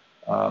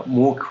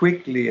more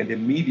quickly and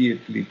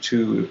immediately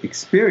to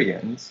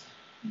experience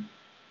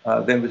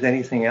than with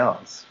anything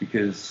else.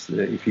 Because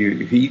if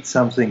you eat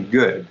something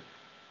good,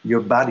 your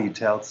body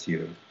tells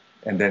you,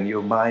 and then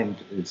your mind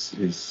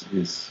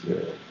is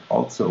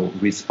also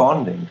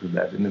responding to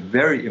that in a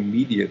very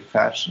immediate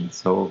fashion.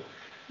 So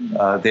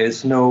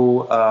there's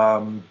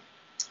no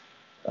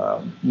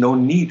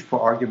need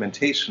for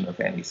argumentation of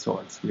any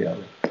sorts,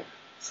 really.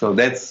 So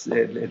that's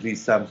at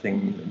least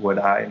something what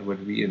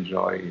we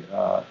enjoy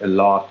a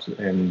lot,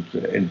 and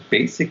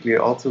basically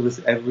also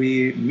with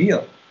every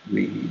meal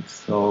we eat.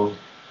 So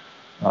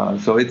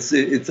So it's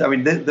I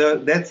mean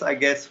that's I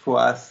guess for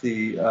us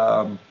the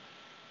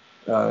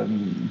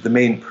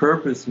main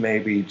purpose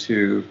maybe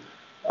to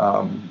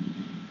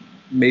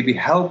maybe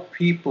help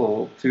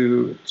people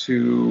to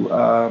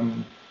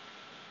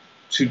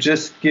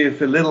just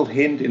give a little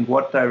hint in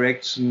what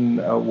direction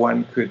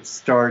one could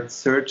start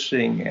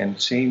searching and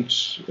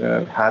change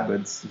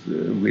habits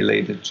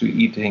related to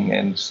eating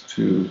and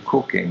to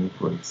cooking,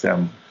 for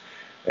example.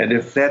 And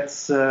if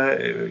that's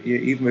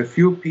even a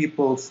few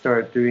people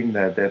start doing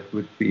that, that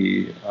would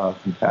be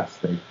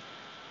fantastic.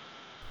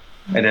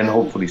 And then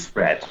hopefully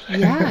spread.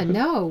 Yeah,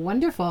 no,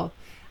 wonderful.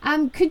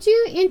 Could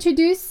you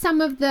introduce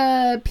some of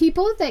the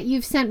people that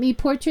you've sent me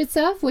portraits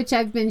of, which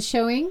I've been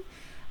showing?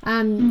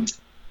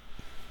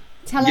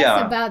 Tell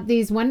us about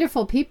these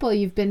wonderful people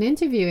you've been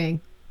interviewing.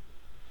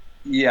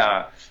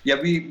 Yeah,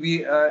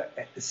 we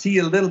see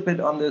a little bit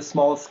on the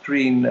small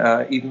screen,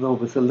 even though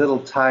with a little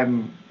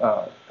time,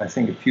 I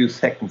think a few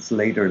seconds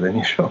later than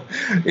usual.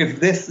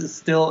 If this is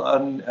still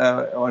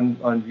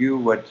on view,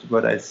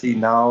 what I see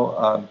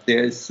now,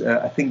 there's,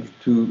 I think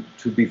to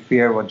be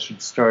fair, one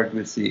should start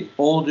with the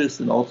oldest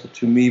and also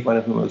to me one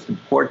of the most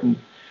important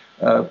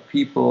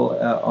people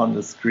on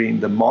the screen,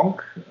 the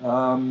monk.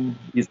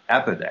 He's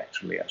abbot,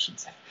 actually, I should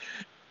say.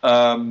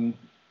 In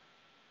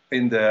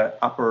the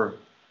upper,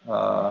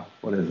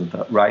 what is it,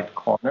 the right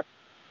corner?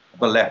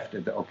 The left,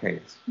 okay,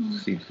 it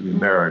seems to be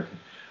mirrored.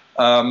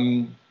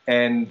 And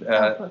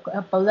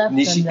upper left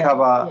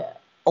Nishikawa, and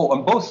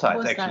on both sides,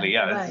 both actually, sides,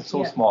 yeah, right, it's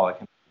so small. I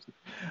can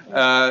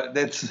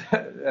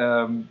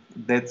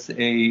that's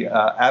a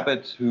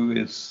abbot who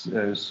is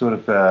sort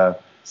of a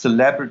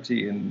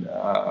celebrity in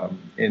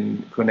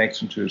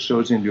connection to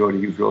Shojin-Ryori.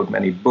 He wrote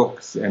many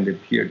books and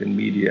appeared in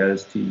media,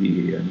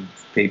 TV and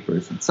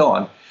papers and so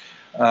on.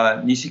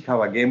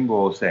 Nishikawa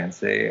Genbo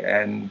sensei,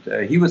 and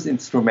he was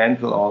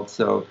instrumental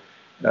also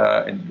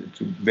and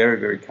very,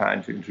 very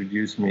kind to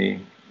introduce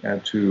me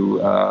to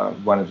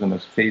one of the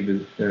most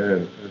famous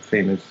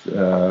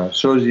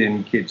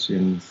Shojin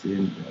kitchens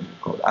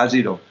called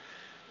Ajiro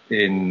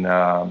in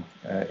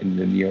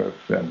the near of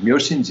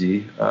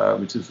Myoshinji,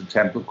 which is a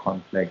temple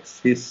complex.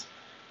 His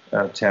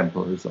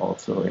temple is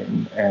also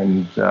in,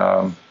 and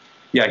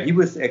he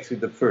was actually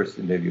the first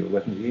interview,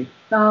 wasn't he?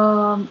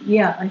 I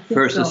think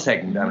first so. or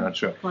second, I'm not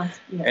sure.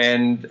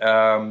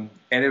 Yeah.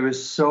 And it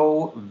was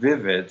so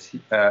vivid.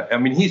 I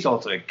mean, he's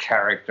also a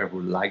character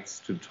who likes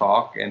to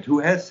talk and who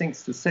has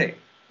things to say,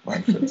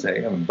 one should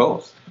say. I mean,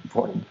 both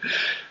important.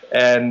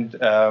 And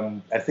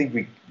I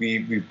think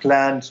we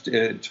planned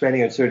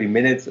 20 or 30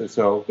 minutes or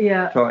so.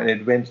 Yeah. And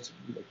it went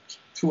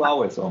 2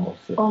 hours almost.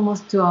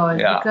 Almost 2 hours,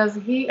 because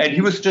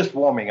he was just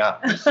warming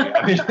up. You see.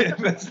 I mean, it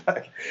was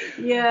like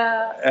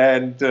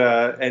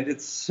and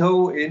it's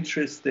so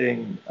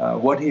interesting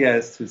what he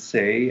has to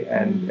say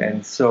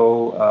and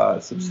so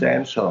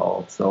substantial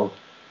also.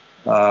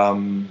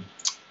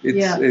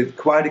 It's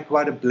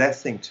quite a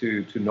blessing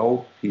to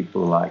know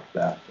people like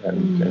that,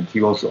 and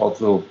he was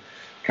also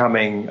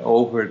coming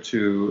over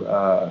to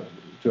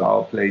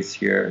our place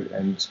here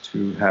and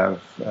to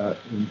have a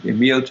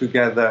meal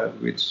together,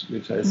 which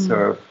I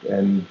served,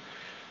 and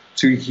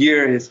to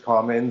hear his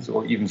comments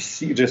or even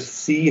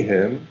see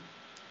him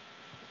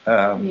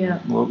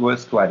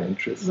was quite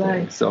interesting.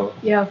 Right. So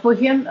for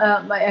him,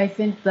 I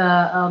think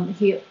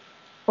he,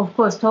 of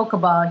course, talk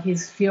about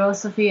his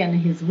philosophy and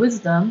his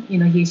wisdom.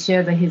 He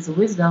shared his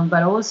wisdom,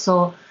 but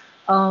also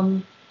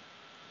I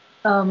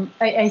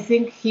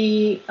think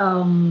he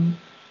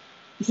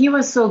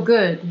was so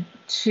good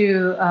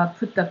to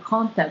put the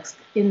context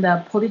in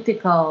the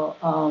political,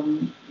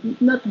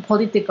 not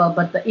political,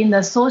 but in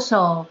the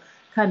social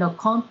kind of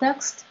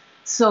context.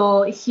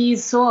 So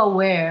he's so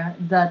aware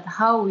that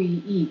how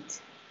we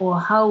eat or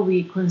how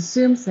we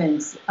consume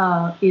things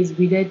is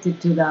related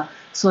to the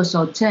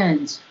social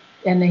change.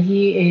 And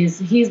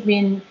he's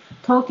been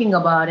talking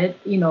about it,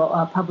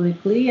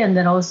 publicly, and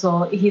then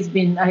also he's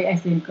been, I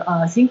think,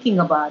 thinking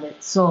about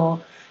it. So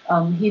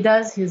he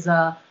does his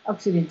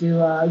actually do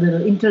a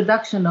little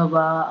introduction of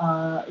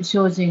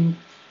Shojin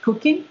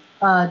cooking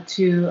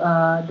to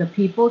the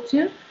people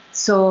too.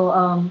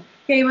 So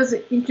it was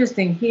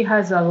interesting. He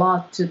has a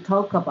lot to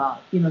talk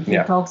about. He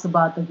talks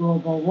about the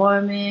global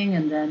warming,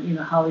 and then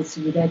how it's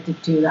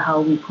related to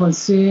how we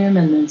consume,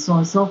 and then so on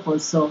and so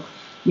forth. So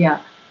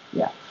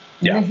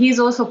and he's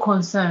also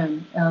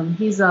concerned.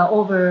 He's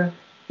over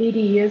 80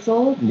 years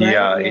old. Right?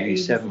 Yeah,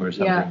 87 or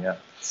something. Yeah.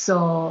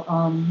 So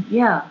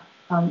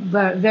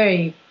very,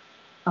 very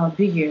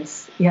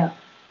vigorous. Yeah,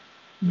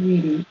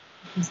 really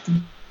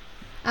interesting.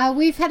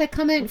 We've had a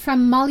comment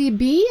from Molly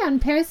B on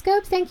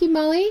Periscope. Thank you,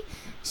 Molly.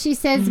 She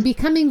says,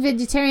 becoming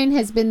vegetarian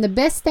has been the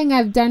best thing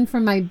I've done for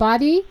my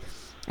body.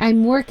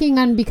 I'm working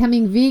on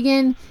becoming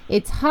vegan.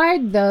 It's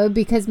hard, though,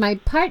 because my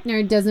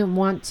partner doesn't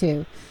want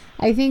to.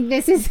 I think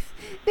this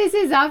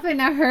is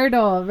often a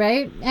hurdle,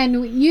 right?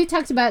 And you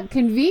talked about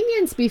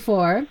convenience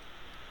before.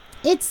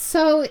 It's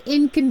so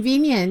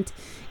inconvenient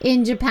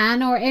in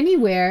Japan or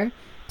anywhere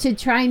to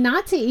try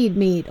not to eat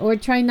meat or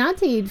try not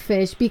to eat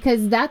fish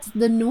because that's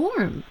the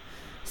norm.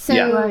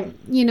 So,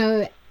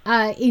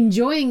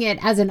 enjoying it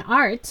as an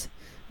art,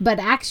 but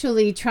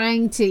actually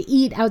trying to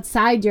eat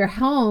outside your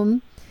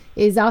home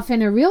is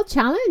often a real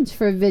challenge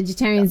for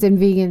vegetarians and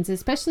vegans,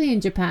 especially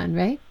in Japan,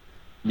 right?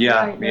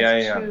 Yeah, Right,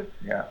 that's yeah, true.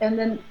 yeah. And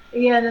then,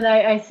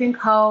 I think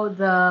how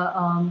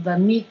the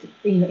meat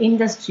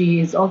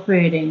industry is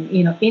operating,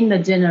 in the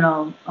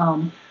general,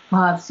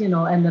 perhaps,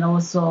 and then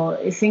also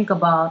think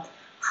about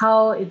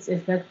how it's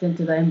affecting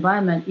to the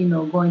environment,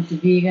 going to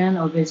vegan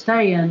or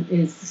vegetarian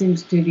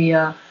seems to be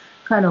a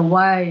kind of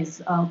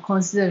wise,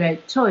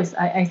 considerate choice,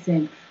 I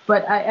think.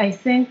 But I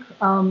think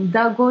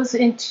that goes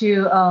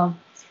into,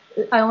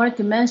 I wanted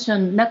to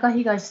mention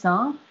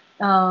Nakahigashi-san.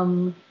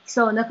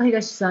 So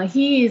Nakahigashi-san,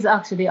 he is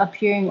actually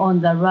appearing on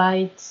the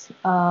right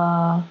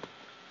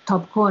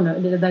top corner,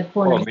 the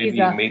corner. Or He's maybe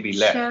a maybe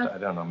chef, left. I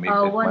don't know. Maybe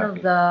that one might of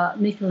be. the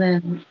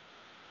Michelin.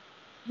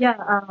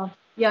 Yeah,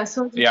 Yeah.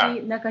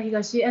 Soji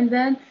Nakahigashi. And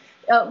then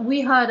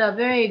we had a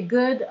very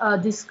good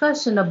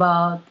discussion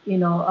about,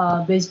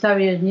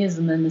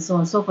 vegetarianism and so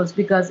on and so forth,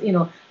 because,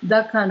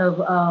 that kind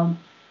of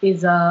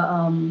is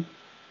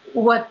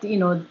what,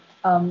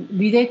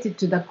 related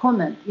to the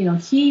comment.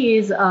 He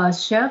is a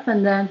chef,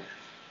 and then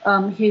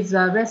his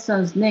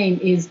restaurant's name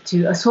is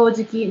to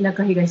Sojiki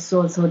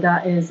Nakahigashi. So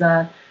that is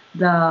the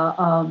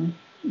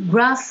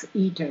grass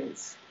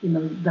eaters,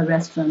 the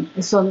restaurant.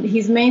 So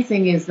his main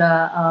thing is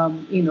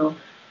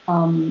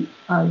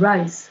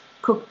rice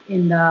cooked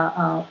in the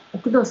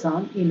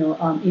okudo-san, in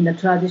the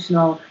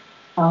traditional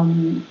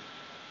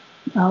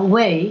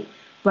way.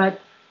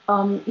 But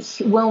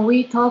when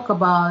we talk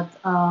about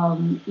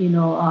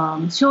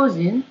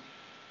Shojin,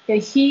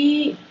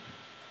 he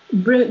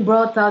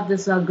brought out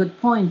this good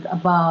point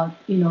about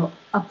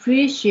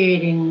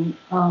appreciating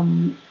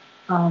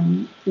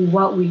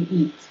what we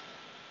eat.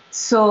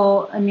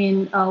 So I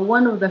mean,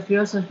 one of the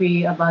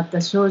philosophy about the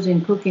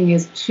Shojin cooking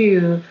is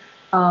to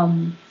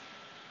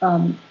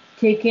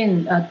take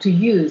in to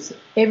use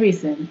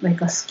everything,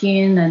 like a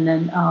skin, and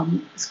then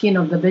skin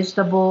of the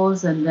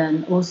vegetables, and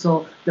then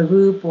also the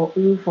roof or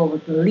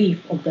the leaf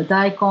of the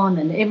daikon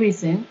and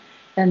everything,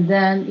 and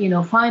then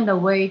find a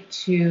way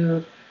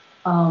to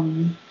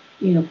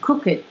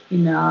cook it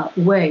in a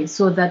way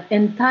so that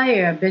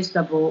entire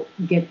vegetable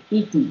get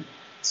eaten.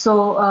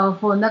 So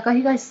for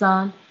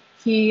Nakahigashi-san,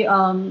 he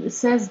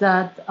says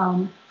that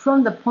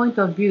from the point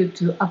of view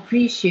to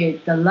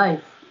appreciate the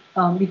life,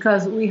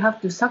 because we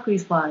have to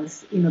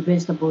sacrifice,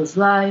 vegetables'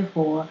 life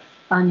or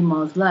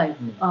animals' life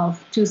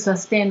to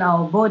sustain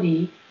our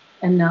body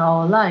and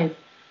our life.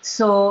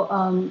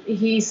 So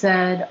he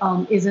said,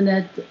 isn't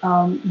it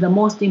the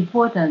most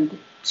important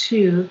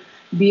to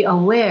be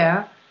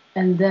aware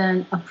and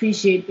then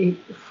appreciate it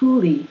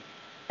fully?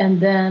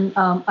 And then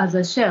as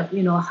a chef,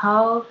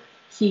 how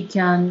he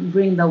can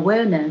bring the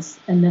awareness,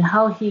 and then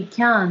how he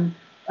can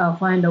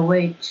find a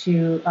way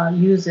to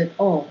use it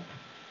all.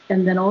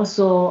 And then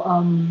also,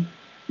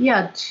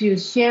 to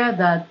share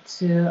that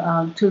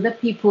to let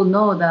people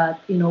know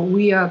that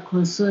we are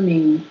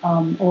consuming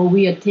or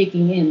we are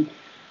taking in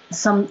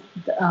some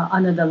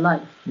another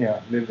life.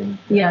 Yeah, living.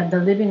 Yeah, the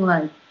living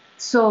life.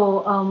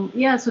 So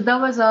so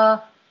that was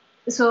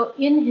so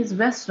in his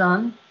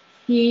restaurant,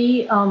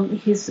 he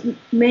his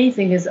main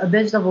thing is a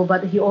vegetable,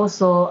 but he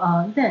also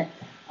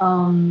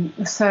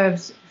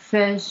serves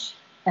fish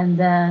and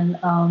then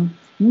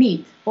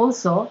meat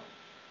also,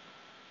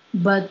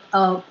 but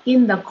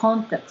in the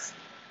context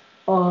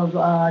of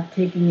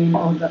taking in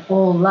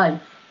all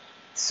life.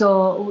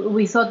 So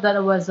we thought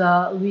that was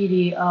a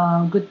really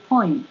good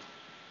point.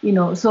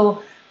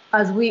 So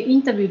as we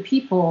interview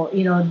people,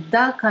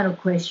 that kind of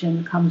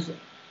question comes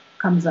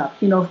up.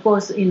 Of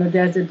course,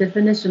 there's a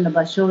definition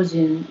about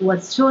Shojin, what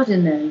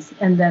Shojin is,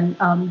 and then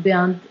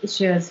Bernd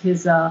shares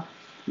his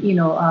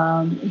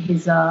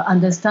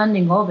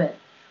understanding of it.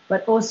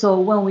 But also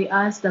when we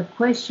ask the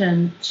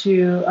question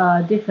to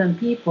different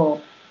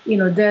people,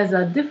 there's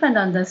a different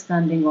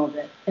understanding of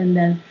it, and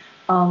then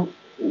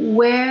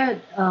where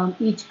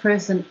each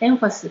person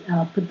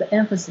put the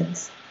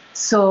emphasis.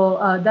 So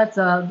that's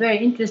a very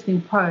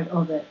interesting part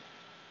of it,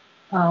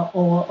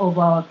 or of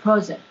our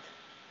project.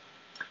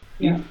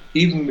 Yeah.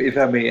 Even if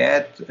I may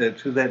add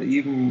to that,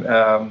 even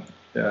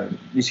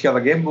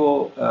Nishikawa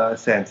Genbo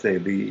sensei,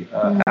 the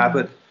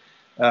abbot,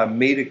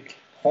 made a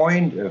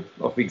point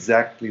of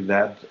exactly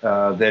that,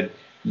 that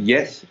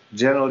yes,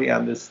 generally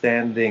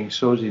understanding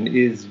Shojin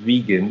is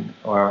vegan,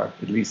 or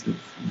at least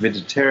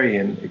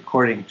vegetarian,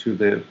 according to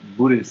the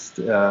Buddhist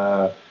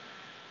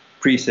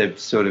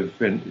precepts, sort of,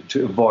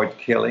 to avoid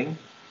killing.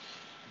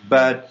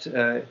 But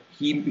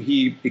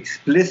he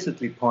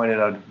explicitly pointed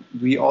out,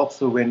 we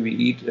also, when we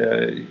eat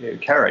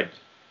carrot,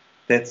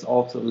 that's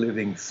also a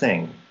living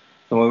thing.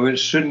 So we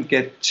shouldn't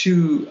get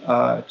too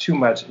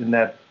much in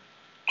that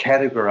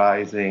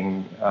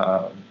categorizing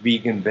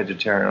vegan,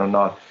 vegetarian or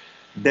not.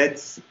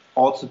 That's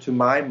also, to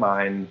my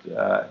mind,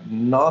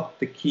 not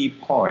the key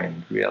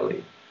point,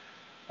 really.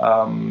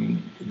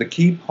 The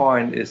key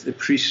point is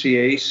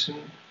appreciation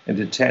and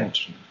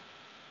attention.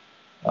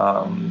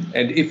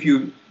 And if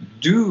you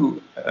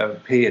do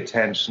pay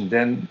attention,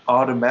 then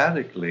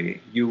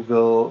automatically you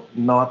will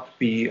not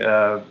be.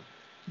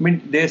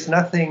 There's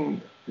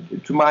nothing,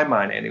 to my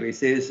mind, anyways.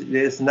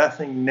 There's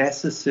nothing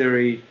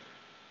necessary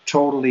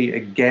totally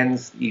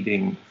against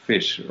eating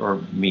fish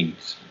or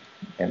meat.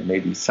 And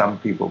maybe some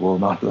people will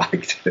not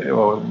like to,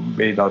 or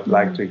may not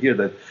like to hear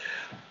that.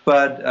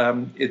 But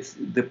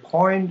the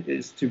point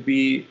is to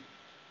be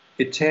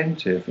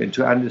attentive and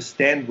to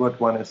understand what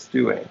one is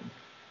doing,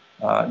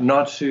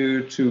 not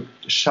to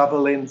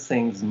shovel in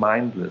things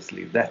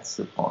mindlessly. That's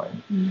the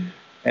point.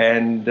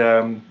 And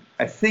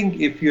I think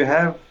if you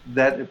have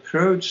that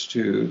approach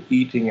to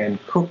eating and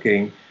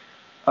cooking,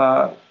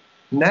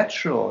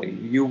 naturally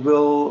you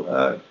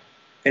will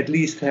at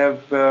least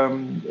have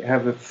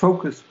a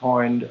focus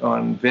point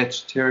on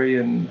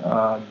vegetarian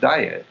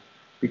diet,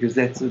 because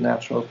that's a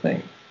natural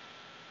thing.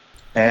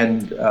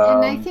 And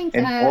I think,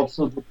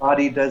 also the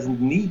body doesn't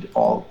need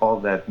all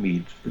that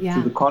meat.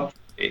 To the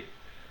contrary.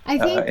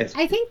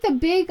 I think the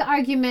big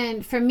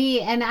argument for me,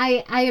 and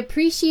I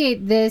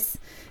appreciate this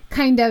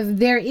kind of,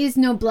 there is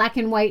no black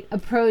and white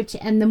approach,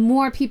 and the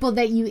more people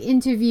that you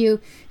interview,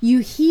 you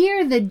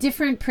hear the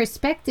different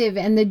perspective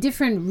and the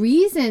different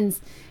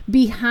reasons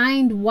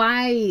behind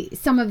why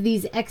some of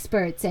these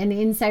experts and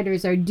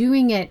insiders are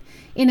doing it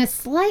in a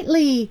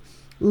slightly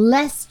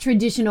less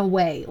traditional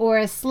way, or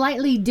a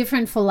slightly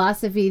different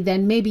philosophy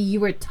than maybe you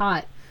were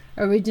taught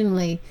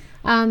originally.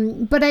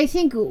 But I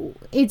think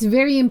it's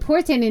very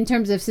important in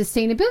terms of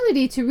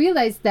sustainability to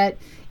realize that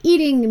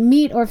eating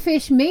meat or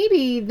fish,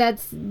 maybe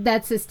that's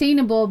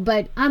sustainable,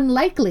 but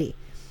unlikely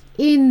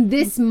in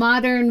this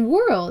modern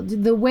world.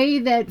 The way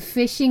that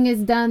fishing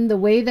is done, the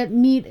way that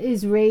meat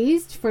is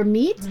raised for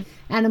meat,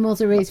 animals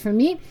are raised for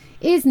meat,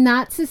 is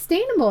not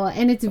sustainable.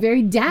 And it's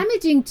very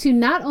damaging to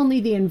not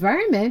only the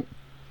environment,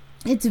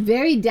 it's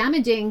very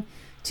damaging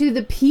to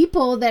the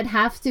people that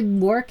have to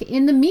work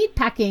in the meat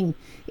packing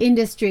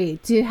industry,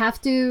 to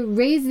have to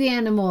raise the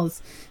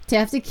animals, to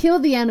have to kill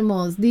the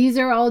animals. These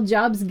are all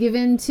jobs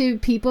given to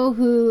people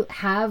who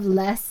have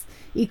less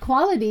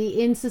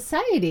equality in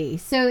society.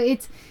 So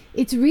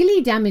it's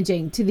really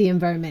damaging to the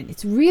environment.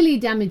 It's really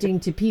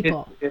damaging to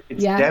people.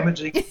 It's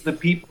damaging to the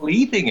people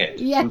eating it.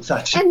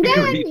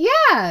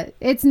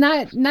 It's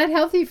not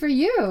healthy for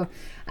you.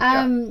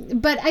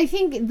 But I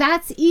think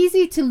that's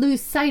easy to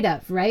lose sight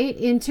of, right?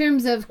 In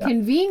terms of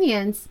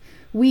convenience,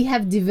 we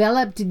have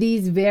developed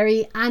these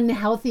very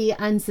unhealthy,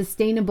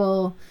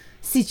 unsustainable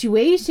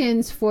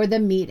situations for the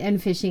meat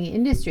and fishing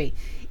industry.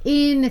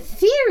 In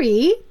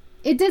theory,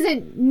 it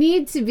doesn't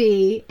need to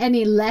be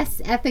any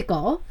less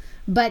ethical,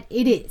 but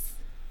it is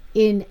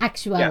in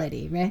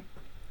actuality, right?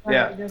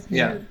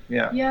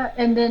 Yeah,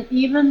 and then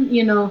even,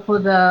 for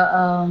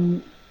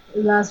the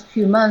last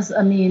few months,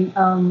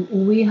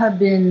 we have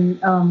been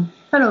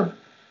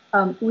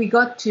we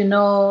got to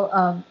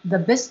know the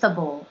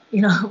vegetable.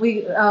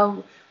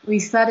 We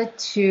started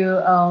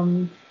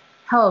to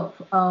help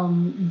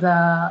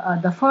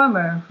the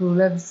farmer who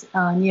lives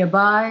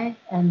nearby,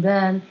 and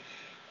then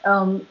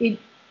it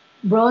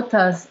brought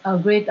us a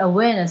great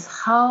awareness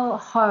how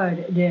hard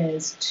it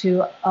is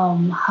to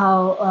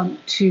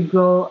to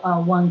grow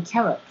one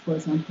carrot, for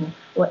example,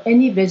 or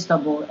any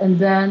vegetable, and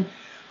then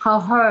how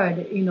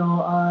hard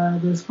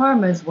those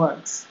farmers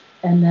works.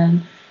 And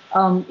then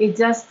it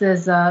just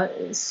is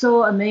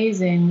so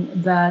amazing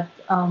that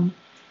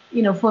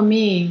for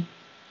me,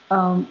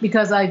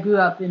 because I grew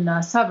up in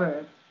a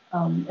suburb,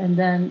 and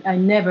then I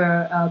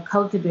never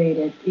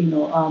cultivated.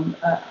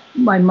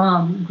 My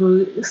mom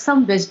grew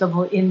some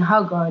vegetable in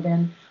her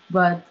garden,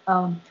 but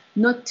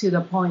not to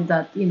the point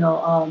that you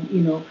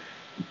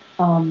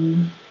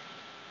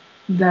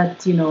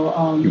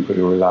could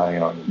rely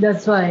on.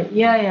 That's right.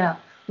 Yeah,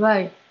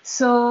 right.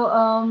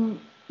 So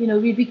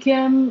we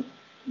became.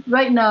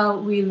 Right now,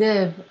 we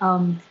live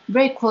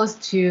very close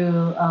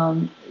to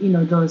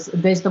those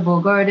vegetable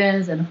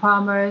gardens and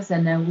farmers,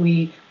 and then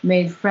we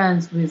made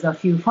friends with a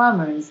few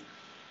farmers.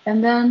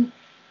 And then,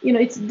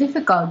 it's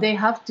difficult. They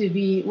have to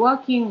be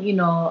working,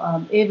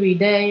 every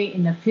day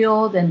in the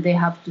field, and they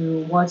have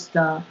to watch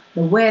the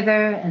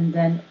weather, and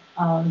then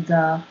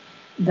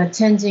the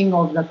changing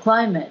of the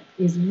climate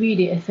is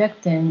really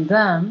affecting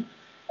them.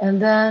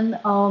 And then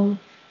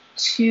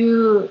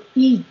to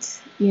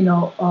eat,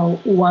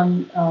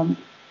 one.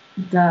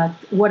 That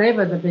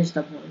whatever the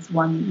vegetable is,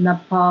 one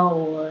napa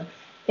or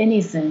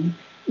anything,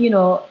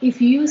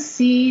 if you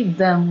see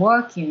them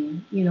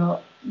working,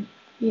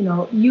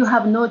 you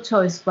have no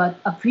choice but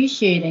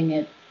appreciating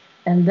it.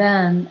 And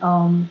then,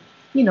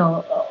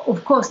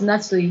 of course,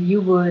 naturally,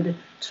 you would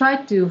try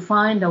to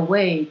find a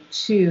way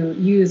to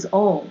use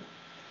all.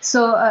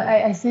 So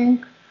I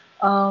think,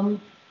 to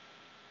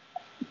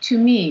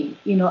me,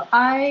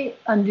 I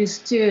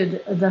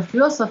understood the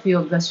philosophy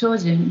of the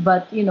Shojin,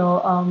 but,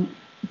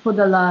 for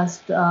the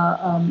last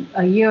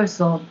a year or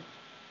so,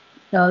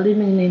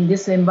 living in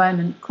this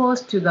environment close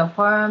to the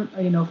farm,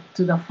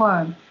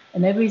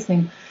 and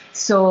everything.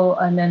 So,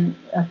 and then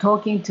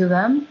talking to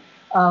them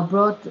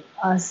brought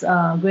us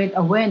great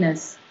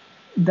awareness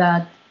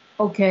that,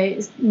 okay,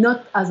 it's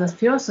not as a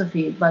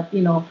philosophy, but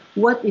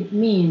what it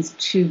means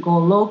to go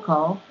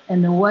local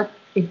and what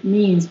it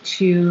means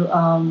to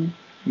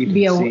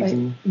be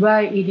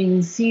eating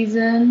in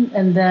season,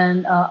 and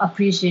then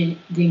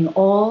appreciating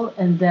all,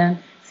 and then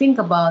think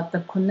about the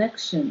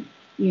connection,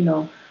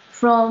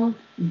 from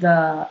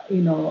the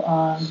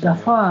the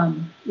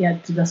farm,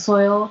 to the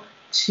soil,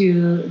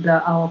 to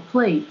our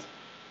plate,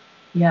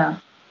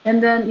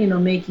 and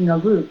then making a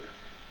group.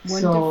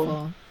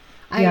 Wonderful.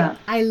 So,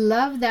 I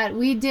love that.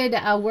 We did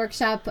a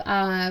workshop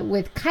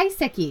with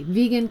kaiseki,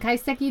 vegan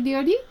kaiseki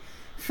ryori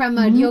from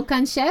a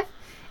ryokan chef.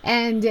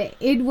 And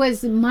it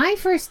was my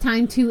first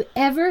time to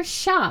ever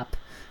shop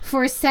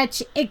for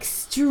such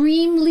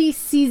extremely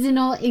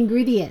seasonal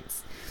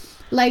ingredients.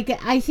 Like,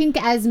 I think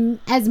as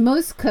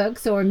most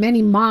cooks, or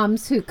many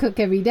moms who cook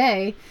every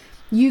day,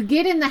 you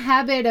get in the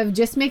habit of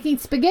just making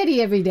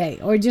spaghetti every day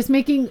or just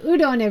making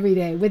udon every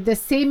day with the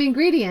same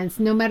ingredients,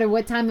 no matter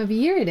what time of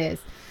year it is.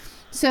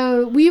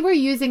 So we were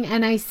using,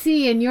 and I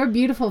see in your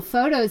beautiful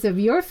photos of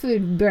your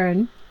food,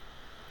 Bernd,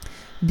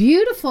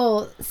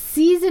 beautiful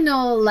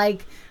seasonal,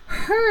 like,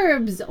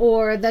 herbs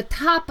or the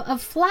top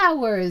of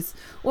flowers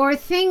or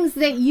things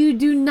that you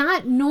do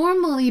not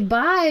normally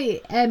buy,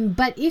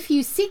 but if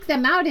you seek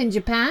them out in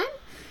Japan,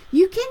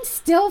 you can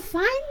still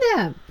find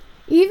them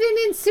even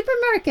in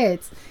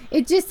supermarkets.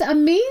 It just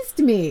amazed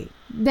me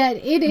that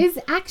it is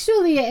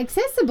actually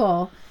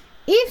accessible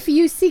if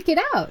you seek it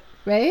out,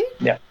 right?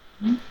 Yeah.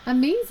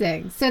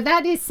 Amazing. So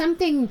that is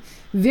something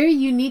very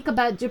unique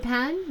about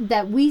Japan,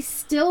 that we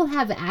still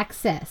have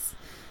access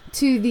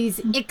to these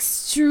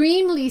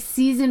extremely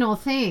seasonal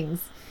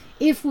things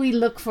if we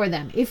look for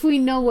them, if we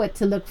know what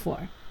to look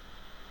for.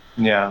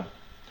 Yeah.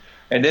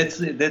 And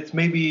that's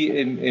maybe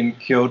in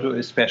Kyoto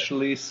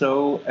especially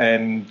so.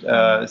 And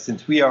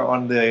since we are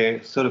on the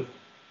sort of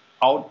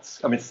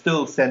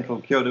still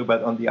central Kyoto,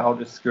 but on the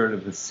outer skirt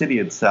of the city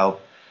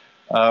itself,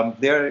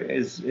 there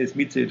is, as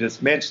Mitsue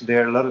just mentioned,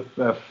 there are a lot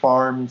of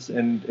farms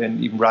and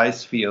even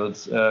rice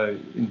fields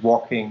in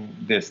walking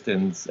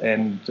distance.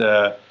 And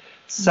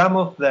some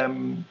of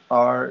them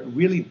are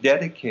really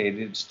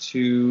dedicated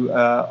to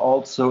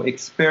also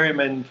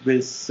experiment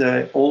with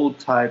old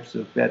types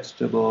of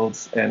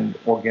vegetables and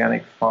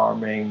organic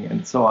farming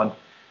and so on.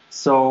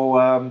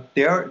 So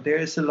there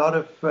is a lot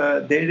of,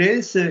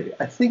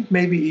 I think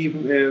maybe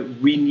even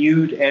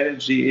renewed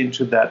energy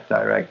into that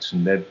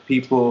direction, that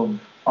people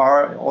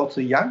are, also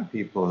young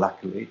people,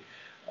 luckily,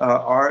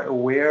 are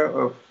aware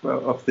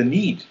of the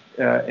need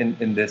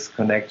in this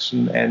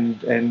connection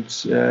and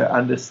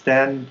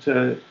understand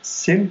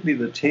simply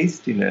the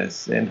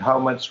tastiness and how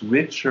much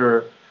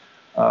richer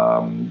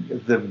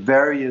the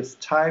various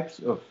types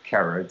of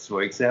carrots,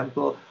 for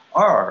example,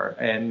 are.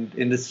 And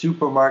in the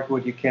supermarket,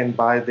 what you can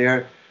buy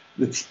there,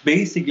 it's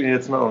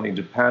not only in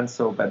Japan,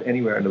 but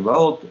anywhere in the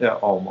world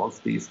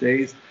almost these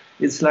days,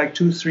 it's like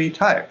 2-3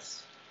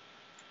 types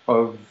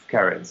of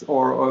carrots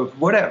or of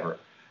whatever.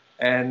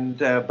 And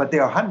but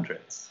there are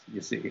hundreds,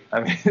 you see. I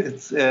mean,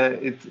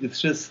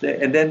 it's just,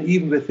 and then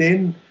even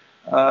within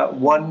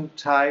one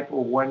type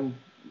or one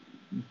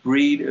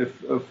breed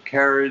of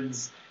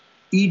carrots,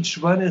 each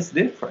one is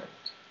different.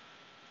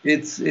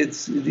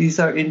 These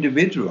are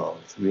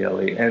individuals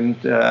really,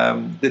 and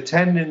the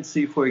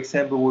tendency, for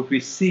example, what we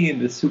see in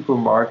the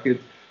supermarket,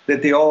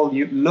 that they all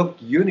look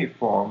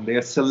uniform, they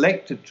are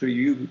selected to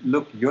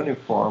look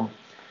uniform,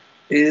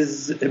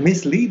 is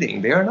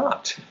misleading. They are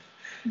not.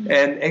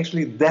 And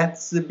actually,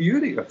 that's the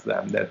beauty of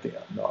them, that they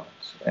are not.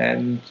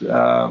 And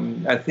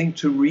I think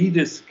to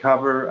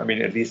rediscover,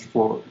 at least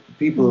for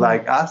people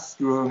like us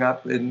growing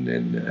up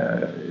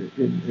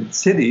in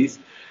cities,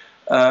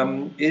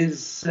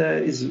 is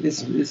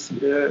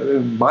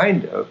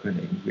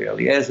mind-opening,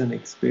 really, as an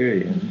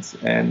experience,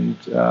 and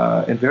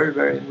very,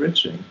 very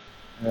enriching.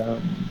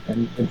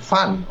 And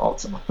fun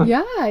also.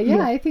 Yeah,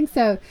 I think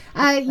so.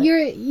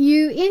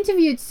 You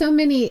interviewed so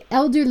many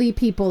elderly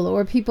people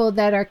or people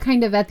that are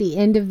kind of at the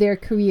end of their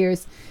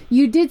careers.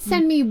 You did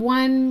send me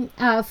one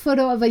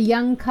photo of a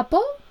young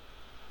couple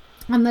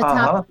on the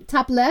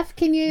top left.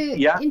 Can you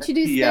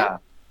introduce them?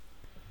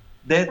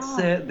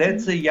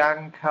 That's a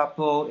young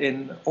couple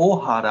in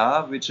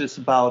Ohara, which is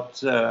about,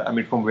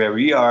 from where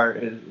we are,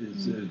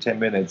 is 10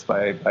 minutes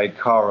by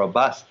car or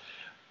bus.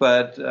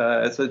 But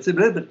so it's a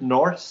little bit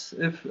north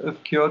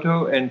of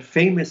Kyoto, and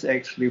famous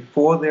actually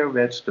for their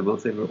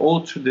vegetables. They have an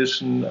old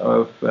tradition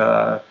of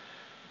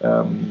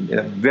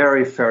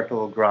very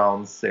fertile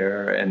grounds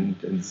there,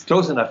 and it's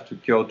close enough to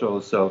Kyoto,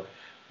 so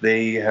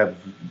they have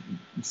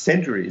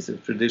centuries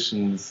of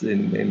traditions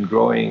in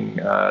growing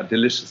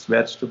delicious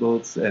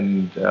vegetables,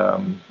 and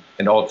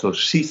also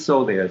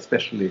shiso. They are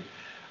especially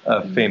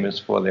famous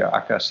for their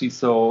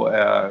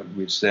akashiso,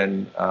 which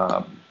then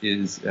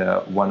is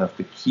one of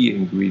the key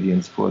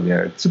ingredients for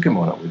their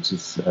tsukemono, which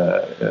is,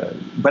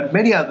 but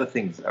many other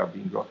things are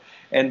being grown.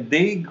 And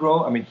they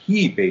grow,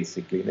 he's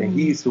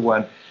the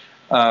one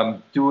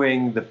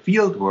doing the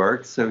field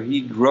work, so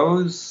he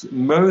grows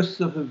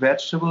most of the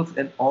vegetables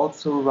and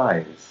also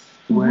rice.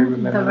 Do I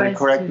remember that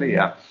correctly?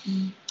 Yeah.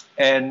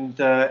 and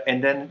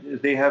then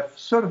they have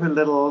sort of a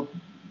little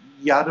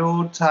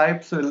yado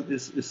type, so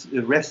it's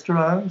a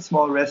restaurant,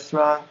 small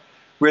restaurant,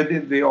 where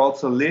they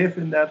also live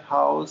in that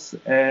house,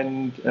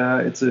 and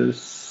it's a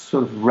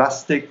sort of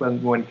rustic,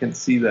 one can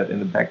see that in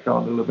the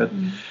background a little bit.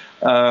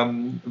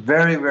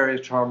 Very, very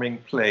charming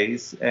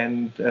place,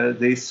 and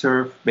they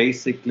serve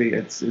basically,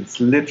 it's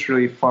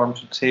literally farm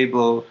to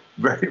table,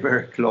 very,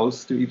 very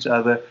close to each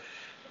other,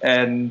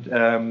 and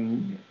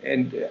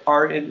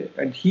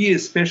he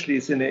especially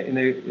is in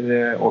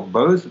a or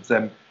both of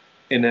them,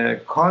 in a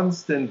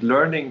constant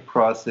learning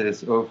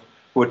process of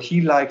what he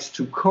likes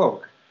to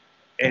cook,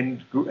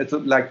 and it's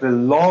like the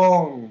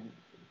long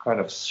kind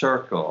of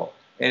circle,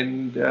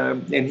 and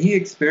he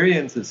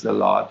experiences a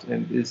lot,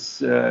 and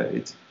it's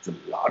a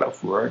lot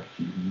of work,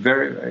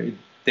 very, very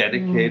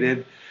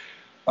dedicated,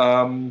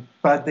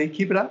 but they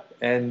keep it up,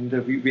 and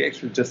we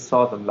actually just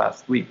saw them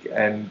last week,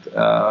 and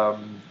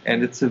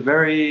it's a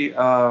very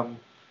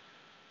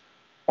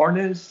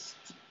honest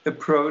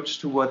approach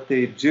to what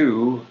they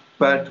do,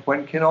 but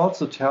one can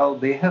also tell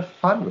they have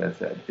fun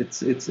with it.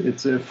 It's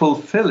a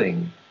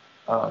fulfilling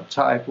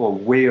type or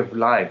way of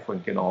life,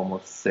 one can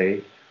almost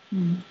say,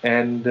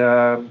 and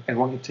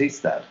one can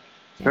taste that.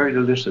 It's very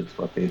delicious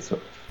what they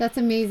serve. That's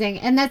amazing,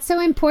 and that's so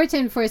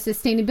important for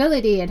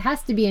sustainability. It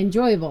has to be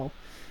enjoyable.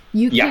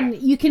 You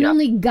can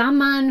only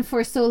gaman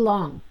for so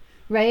long,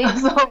 right?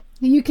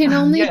 You can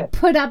only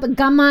put up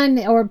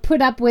gaman, or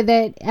put up with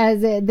it,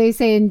 as they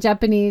say in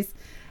Japanese.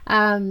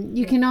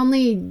 You can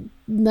only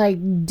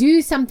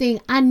do something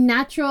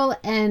unnatural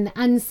and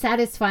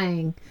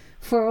unsatisfying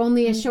for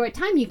only a short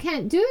time. You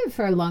can't do it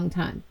for a long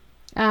time.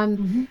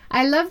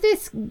 I love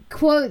this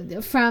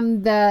quote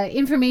from the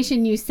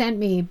information you sent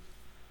me,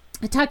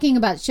 talking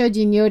about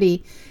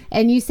Shojin-Ryori,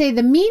 and you say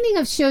the meaning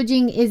of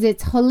Shojin is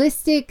its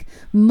holistic,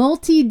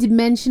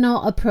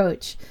 multi-dimensional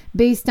approach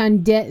based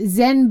on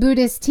Zen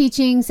Buddhist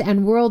teachings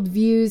and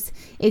worldviews.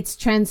 It's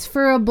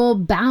transferable,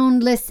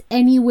 boundless,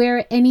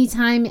 anywhere,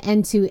 anytime,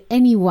 and to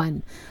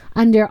anyone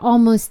under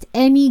almost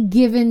any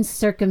given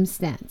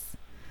circumstance.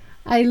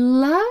 I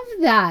love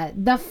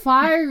that. The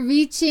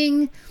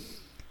far-reaching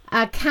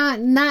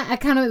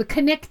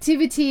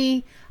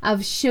connectivity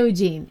of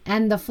Shojin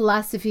and the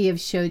philosophy of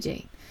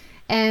Shojin.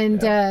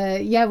 And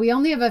we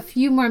only have a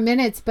few more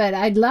minutes, but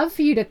I'd love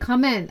for you to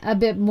comment a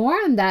bit more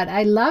on that.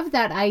 I love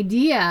that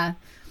idea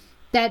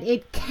that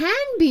it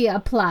can be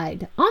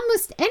applied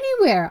almost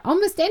anywhere,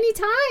 almost any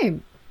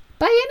time,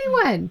 by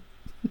anyone.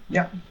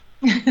 Yeah,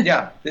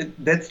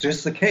 that's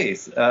just the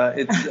case.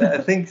 I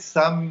think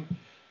some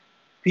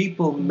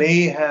people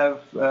may have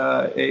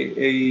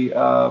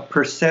a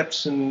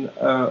perception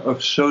of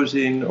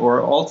Shojin, or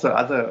also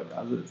other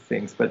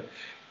things, but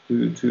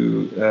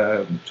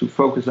to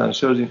focus on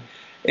Shojin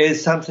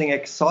is something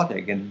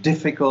exotic and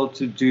difficult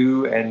to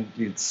do, and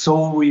it's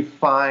so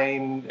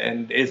refined,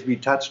 and as we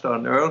touched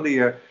on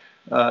earlier,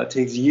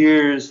 takes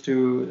years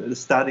to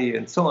study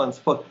and so on and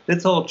so forth.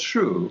 That's all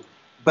true,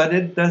 but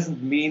it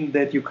doesn't mean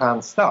that you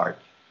can't start,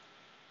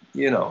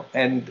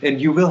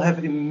 and you will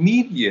have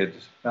immediate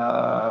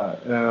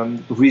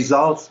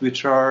results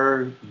which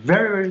are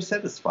very, very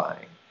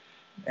satisfying.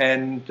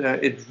 And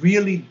it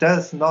really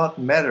does not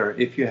matter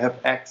if you have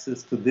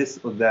access to this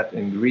or that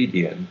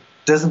ingredient.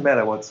 Doesn't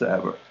matter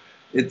whatsoever.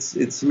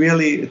 It's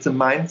really a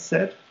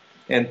mindset,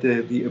 and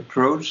the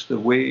approach, the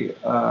way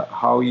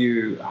how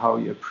you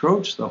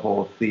approach the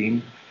whole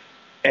theme,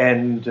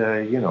 and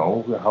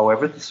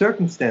however the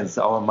circumstances,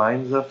 our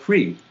minds are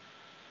free,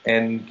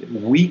 and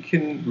we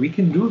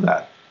can do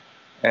that.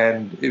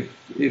 And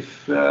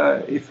if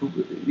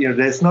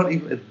there's not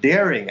even a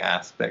daring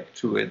aspect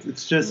to it,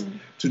 it's just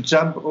to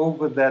jump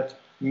over that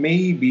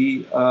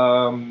maybe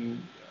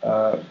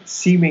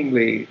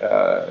seemingly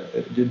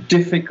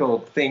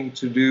difficult thing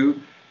to do.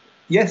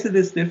 Yes, it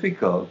is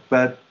difficult,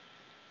 but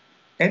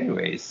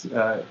anyways,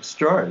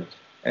 start,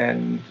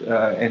 and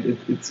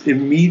it's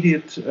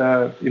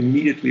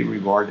immediately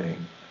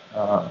rewarding,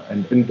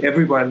 and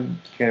everyone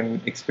can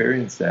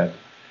experience that.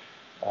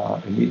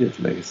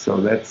 Immediately. So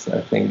that's,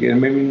 I think,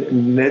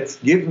 that's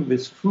given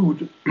with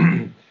food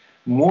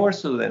more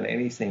so than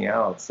anything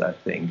else, I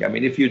think. I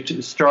mean, if you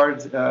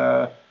start,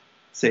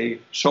 say,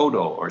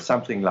 shodo or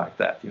something like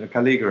that,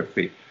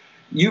 calligraphy,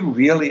 you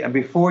really, and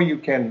before you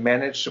can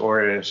manage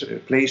or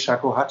play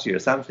shakuhachi or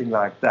something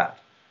like that,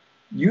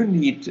 you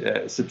need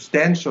a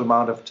substantial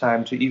amount of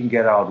time to even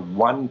get out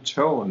one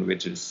tone,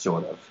 which is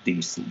sort of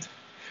decent,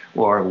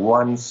 or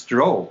one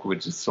stroke,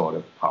 which is sort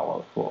of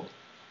powerful.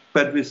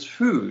 But with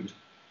food,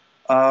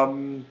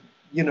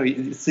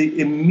 it's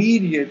the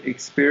immediate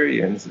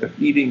experience of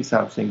eating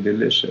something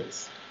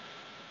delicious.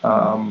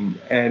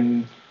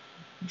 And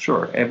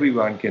sure,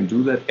 everyone can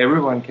do that.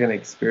 Everyone can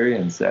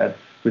experience that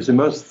with the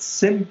most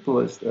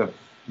simplest of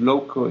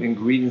local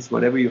ingredients,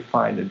 whatever you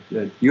find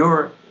at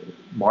your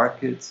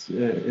markets,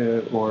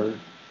 or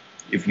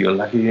if you're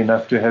lucky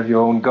enough to have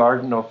your own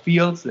garden or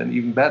fields, then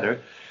even better.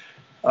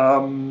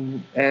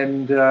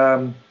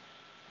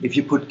 If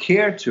you put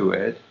care to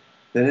it,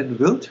 then it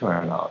will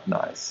turn out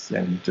nice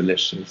and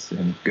delicious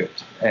and good,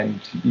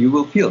 and you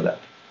will feel that.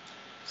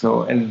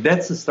 So, and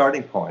that's the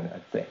starting point, I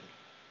think.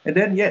 And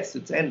then, yes,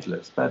 it's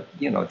endless, but,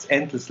 it's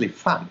endlessly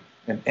fun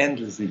and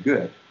endlessly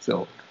good.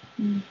 So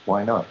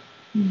why not?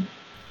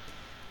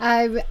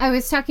 I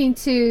was talking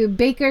to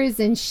bakers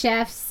and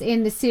chefs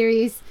in the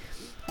series,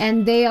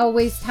 and they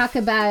always talk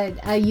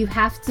about you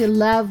have to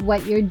love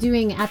what you're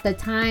doing at the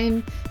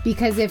time,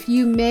 because if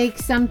you make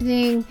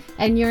something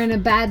and you're in a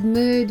bad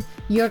mood,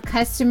 your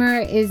customer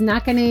is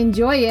not going to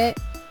enjoy it.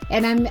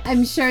 And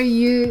I'm sure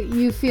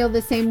you feel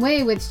the same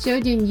way with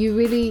Shojin. You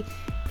really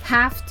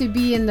have to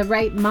be in the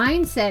right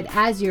mindset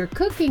as you're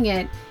cooking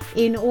it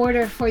in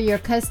order for your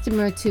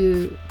customer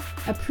to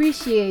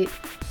appreciate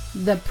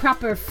the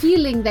proper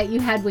feeling that you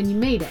had when you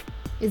made it.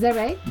 Is that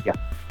right?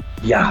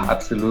 Yeah,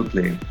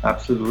 absolutely.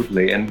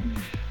 And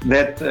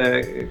that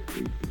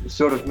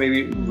sort of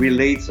maybe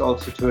relates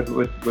also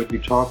to what we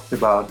talked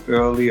about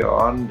earlier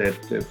on,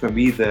 that for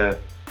me the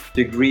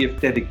degree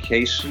of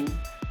dedication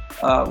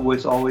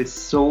was always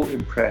so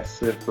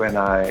impressive when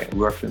I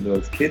worked in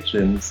those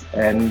kitchens.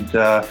 And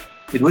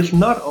it was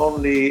not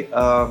only,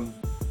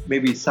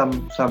 maybe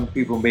some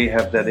people may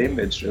have that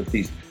image of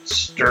these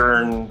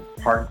stern,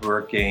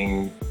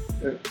 hardworking,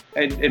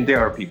 and there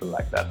are people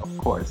like that, of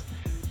course.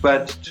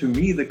 But to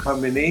me, the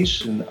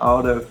combination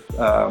out of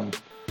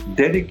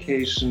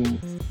dedication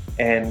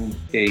and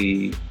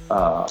a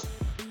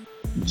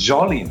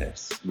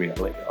jolliness,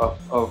 really,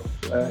 of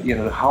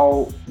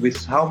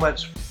how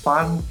much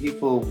fun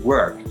people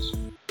worked.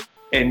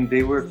 And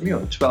they worked,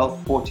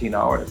 12, 14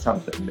 hours,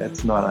 something.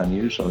 That's not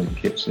unusual in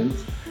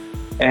kitchens.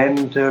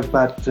 And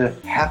but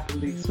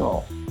happily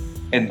so.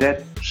 And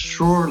that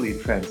surely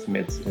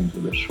transmits into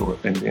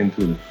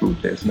the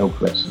food. There's no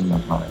question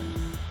about it.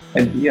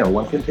 And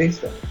one can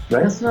taste it,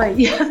 right? That's right.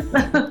 Yeah.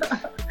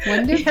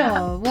 Wonderful.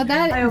 Yeah. Well,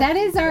 that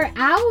is our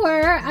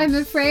hour. I'm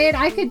afraid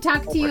I could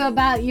talk to you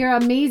about your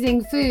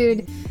amazing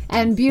food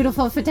and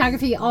beautiful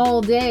photography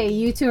all day.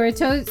 You two are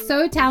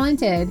so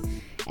talented.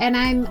 And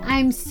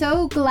I'm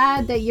so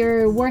glad that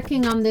you're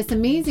working on this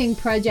amazing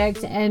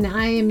project, and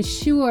I am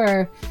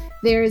sure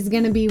there's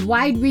going to be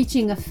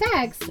wide-reaching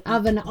effects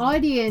of an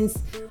audience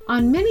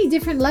on many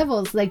different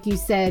levels, like you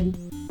said,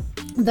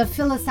 the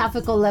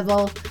philosophical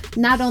level,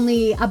 not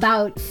only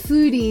about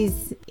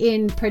foodies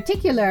in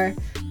particular,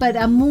 but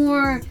a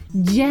more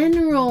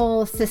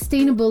general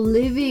sustainable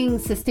living,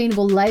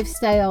 sustainable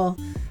lifestyle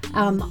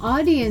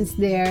audience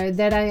there,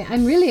 that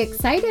I'm really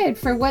excited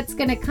for what's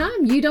going to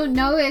come. You don't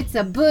know it's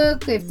a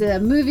book, it's a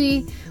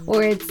movie,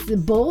 or it's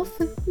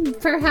both,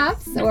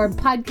 perhaps, or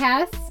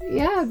podcasts.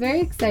 Yeah,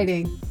 very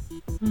exciting.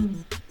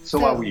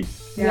 So are we.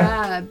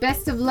 Yeah.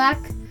 Best of luck.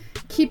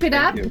 Keep it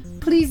up. Thank you.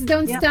 Please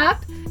don't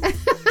stop.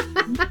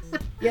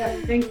 Yeah,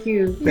 thank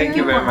you. Thank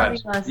you very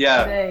much.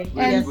 Yeah, Today.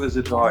 it was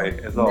a joy,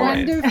 as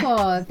always.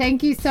 Wonderful.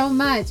 Thank you so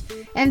much.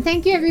 And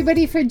thank you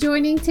everybody for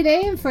joining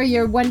today and for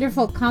your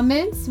wonderful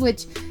comments,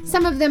 which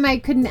some of them I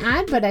couldn't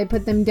add, but I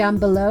put them down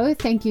below.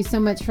 Thank you so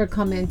much for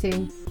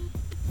commenting.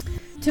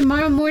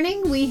 Tomorrow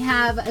morning, we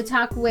have a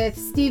talk with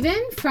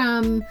Stephen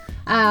from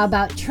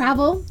about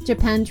travel,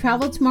 Japan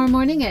travel, tomorrow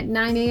morning at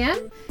 9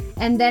 a.m.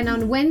 And then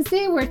on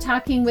Wednesday, we're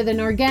talking with an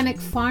organic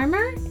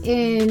farmer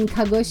in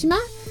Kagoshima.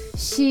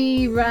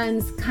 She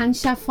runs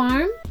Kansha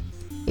Farm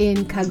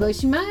in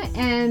Kagoshima.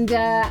 And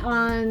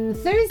on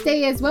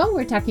Thursday as well,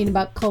 we're talking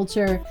about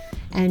culture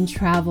and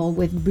travel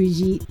with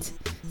Brigitte.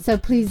 So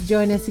please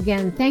join us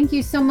again. Thank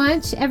you so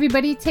much.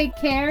 Everybody take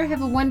care.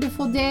 Have a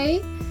wonderful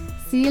day.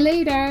 See you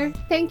later.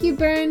 Thank you,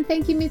 Bernd.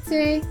 Thank you,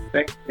 Mitsue.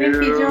 Thank you. Thank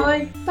you,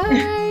 Joy. Bye.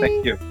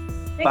 Thank you.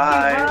 Thank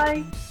Bye.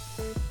 You,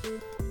 bye.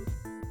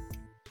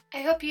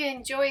 I hope you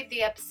enjoyed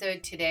the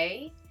episode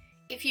today.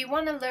 If you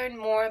want to learn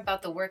more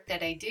about the work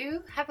that I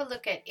do, have a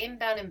look at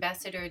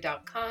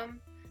inboundambassador.com.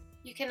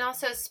 You can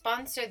also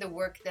sponsor the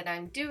work that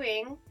I'm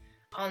doing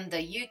on the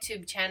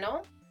YouTube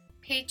channel,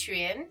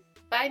 Patreon,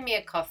 Buy Me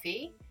a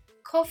Coffee,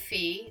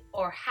 Ko-fi,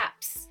 or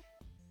Haps.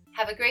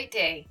 Have a great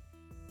day.